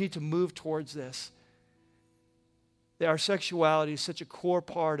friends. You need to move towards this. Our sexuality is such a core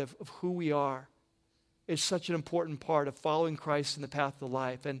part of who we are. It's such an important part of following Christ in the path of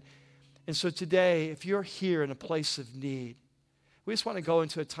life. And so today, if you're here in a place of need, we just want to go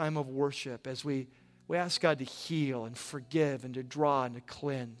into a time of worship as we ask God to heal and forgive and to draw and to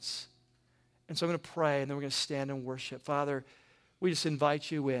cleanse. And so I'm going to pray, and then we're going to stand and worship. Father, we just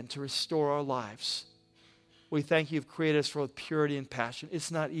invite you in to restore our lives. We thank you've created us for purity and passion.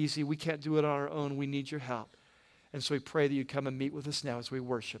 It's not easy. We can't do it on our own. We need your help. And so we pray that you come and meet with us now as we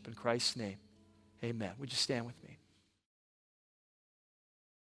worship. In Christ's name, amen. Would you stand with me?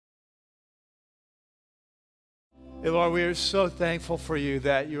 Hey, Lord, we are so thankful for you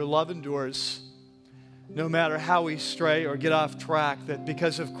that your love endures no matter how we stray or get off track, that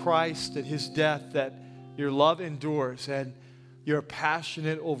because of Christ and his death, that your love endures and you're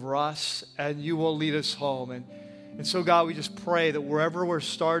passionate over us and you will lead us home. And so, God, we just pray that wherever we're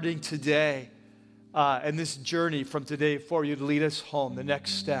starting today, and this journey from today for you to lead us home, the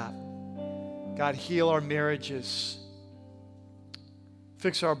next step. God, heal our marriages.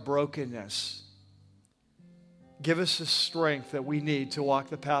 Fix our brokenness. Give us the strength that we need to walk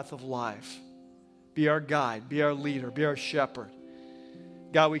the path of life. Be our guide, be our leader, be our shepherd.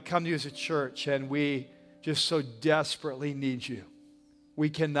 God, we come to you as a church and we just so desperately need you. We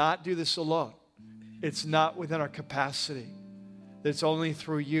cannot do this alone. It's not within our capacity. It's only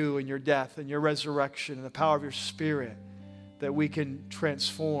through you and your death and your resurrection and the power of your Spirit that we can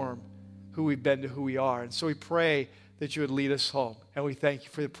transform who we've been to who we are. And so we pray that you would lead us home. And we thank you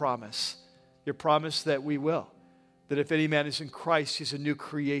for the promise, your promise that we will, that if any man is in Christ, he's a new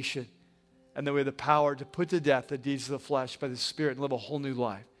creation, and that we have the power to put to death the deeds of the flesh by the Spirit and live a whole new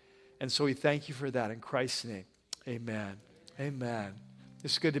life. And so we thank you for that in Christ's name. Amen. Amen.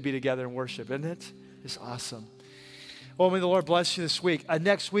 It's good to be together and worship, isn't it? It's awesome. Well, may the Lord bless you this week.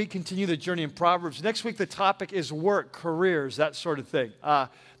 Next week, continue the journey in Proverbs. Next week, the topic is work, careers, that sort of thing.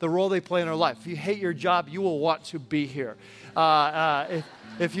 The role they play in our life. If you hate your job, you will want to be here.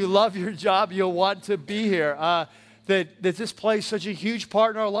 If you love your job, you'll want to be here. That this plays such a huge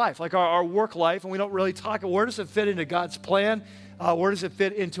part in our life, like our work life, and we don't really talk. Where does it fit into God's plan? Where does it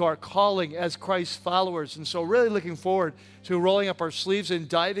fit into our calling as Christ's followers? And so really looking forward to rolling up our sleeves and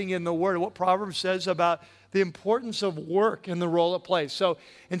diving in the Word, what Proverbs says about the importance of work and the role it plays. So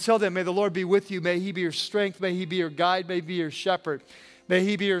until then, may the Lord be with you. May he be your strength. May he be your guide. May he be your shepherd. May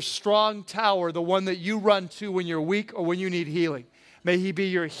he be your strong tower, the one that you run to when you're weak or when you need healing. May he be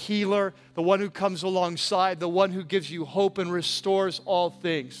your healer, the one who comes alongside, the one who gives you hope and restores all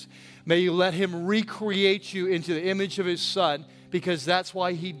things. May you let him recreate you into the image of his Son, because that's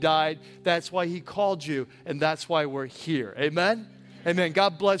why he died, that's why he called you, and that's why we're here. Amen? Amen.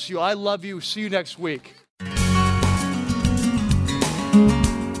 God bless you. I love you. See you next week.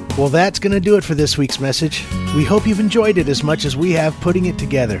 Well, that's going to do it for this week's message. We hope you've enjoyed it as much as we have putting it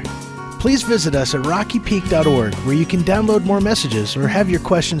together. Please visit us at rockypeak.org, where you can download more messages or have your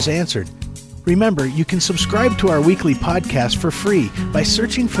questions answered. Remember, you can subscribe to our weekly podcast for free by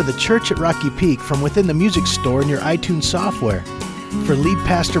searching for The Church at Rocky Peak from within the music store in your iTunes software. For lead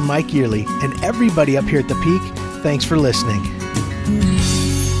pastor Mike Yearley and everybody up here at the Peak, thanks for listening.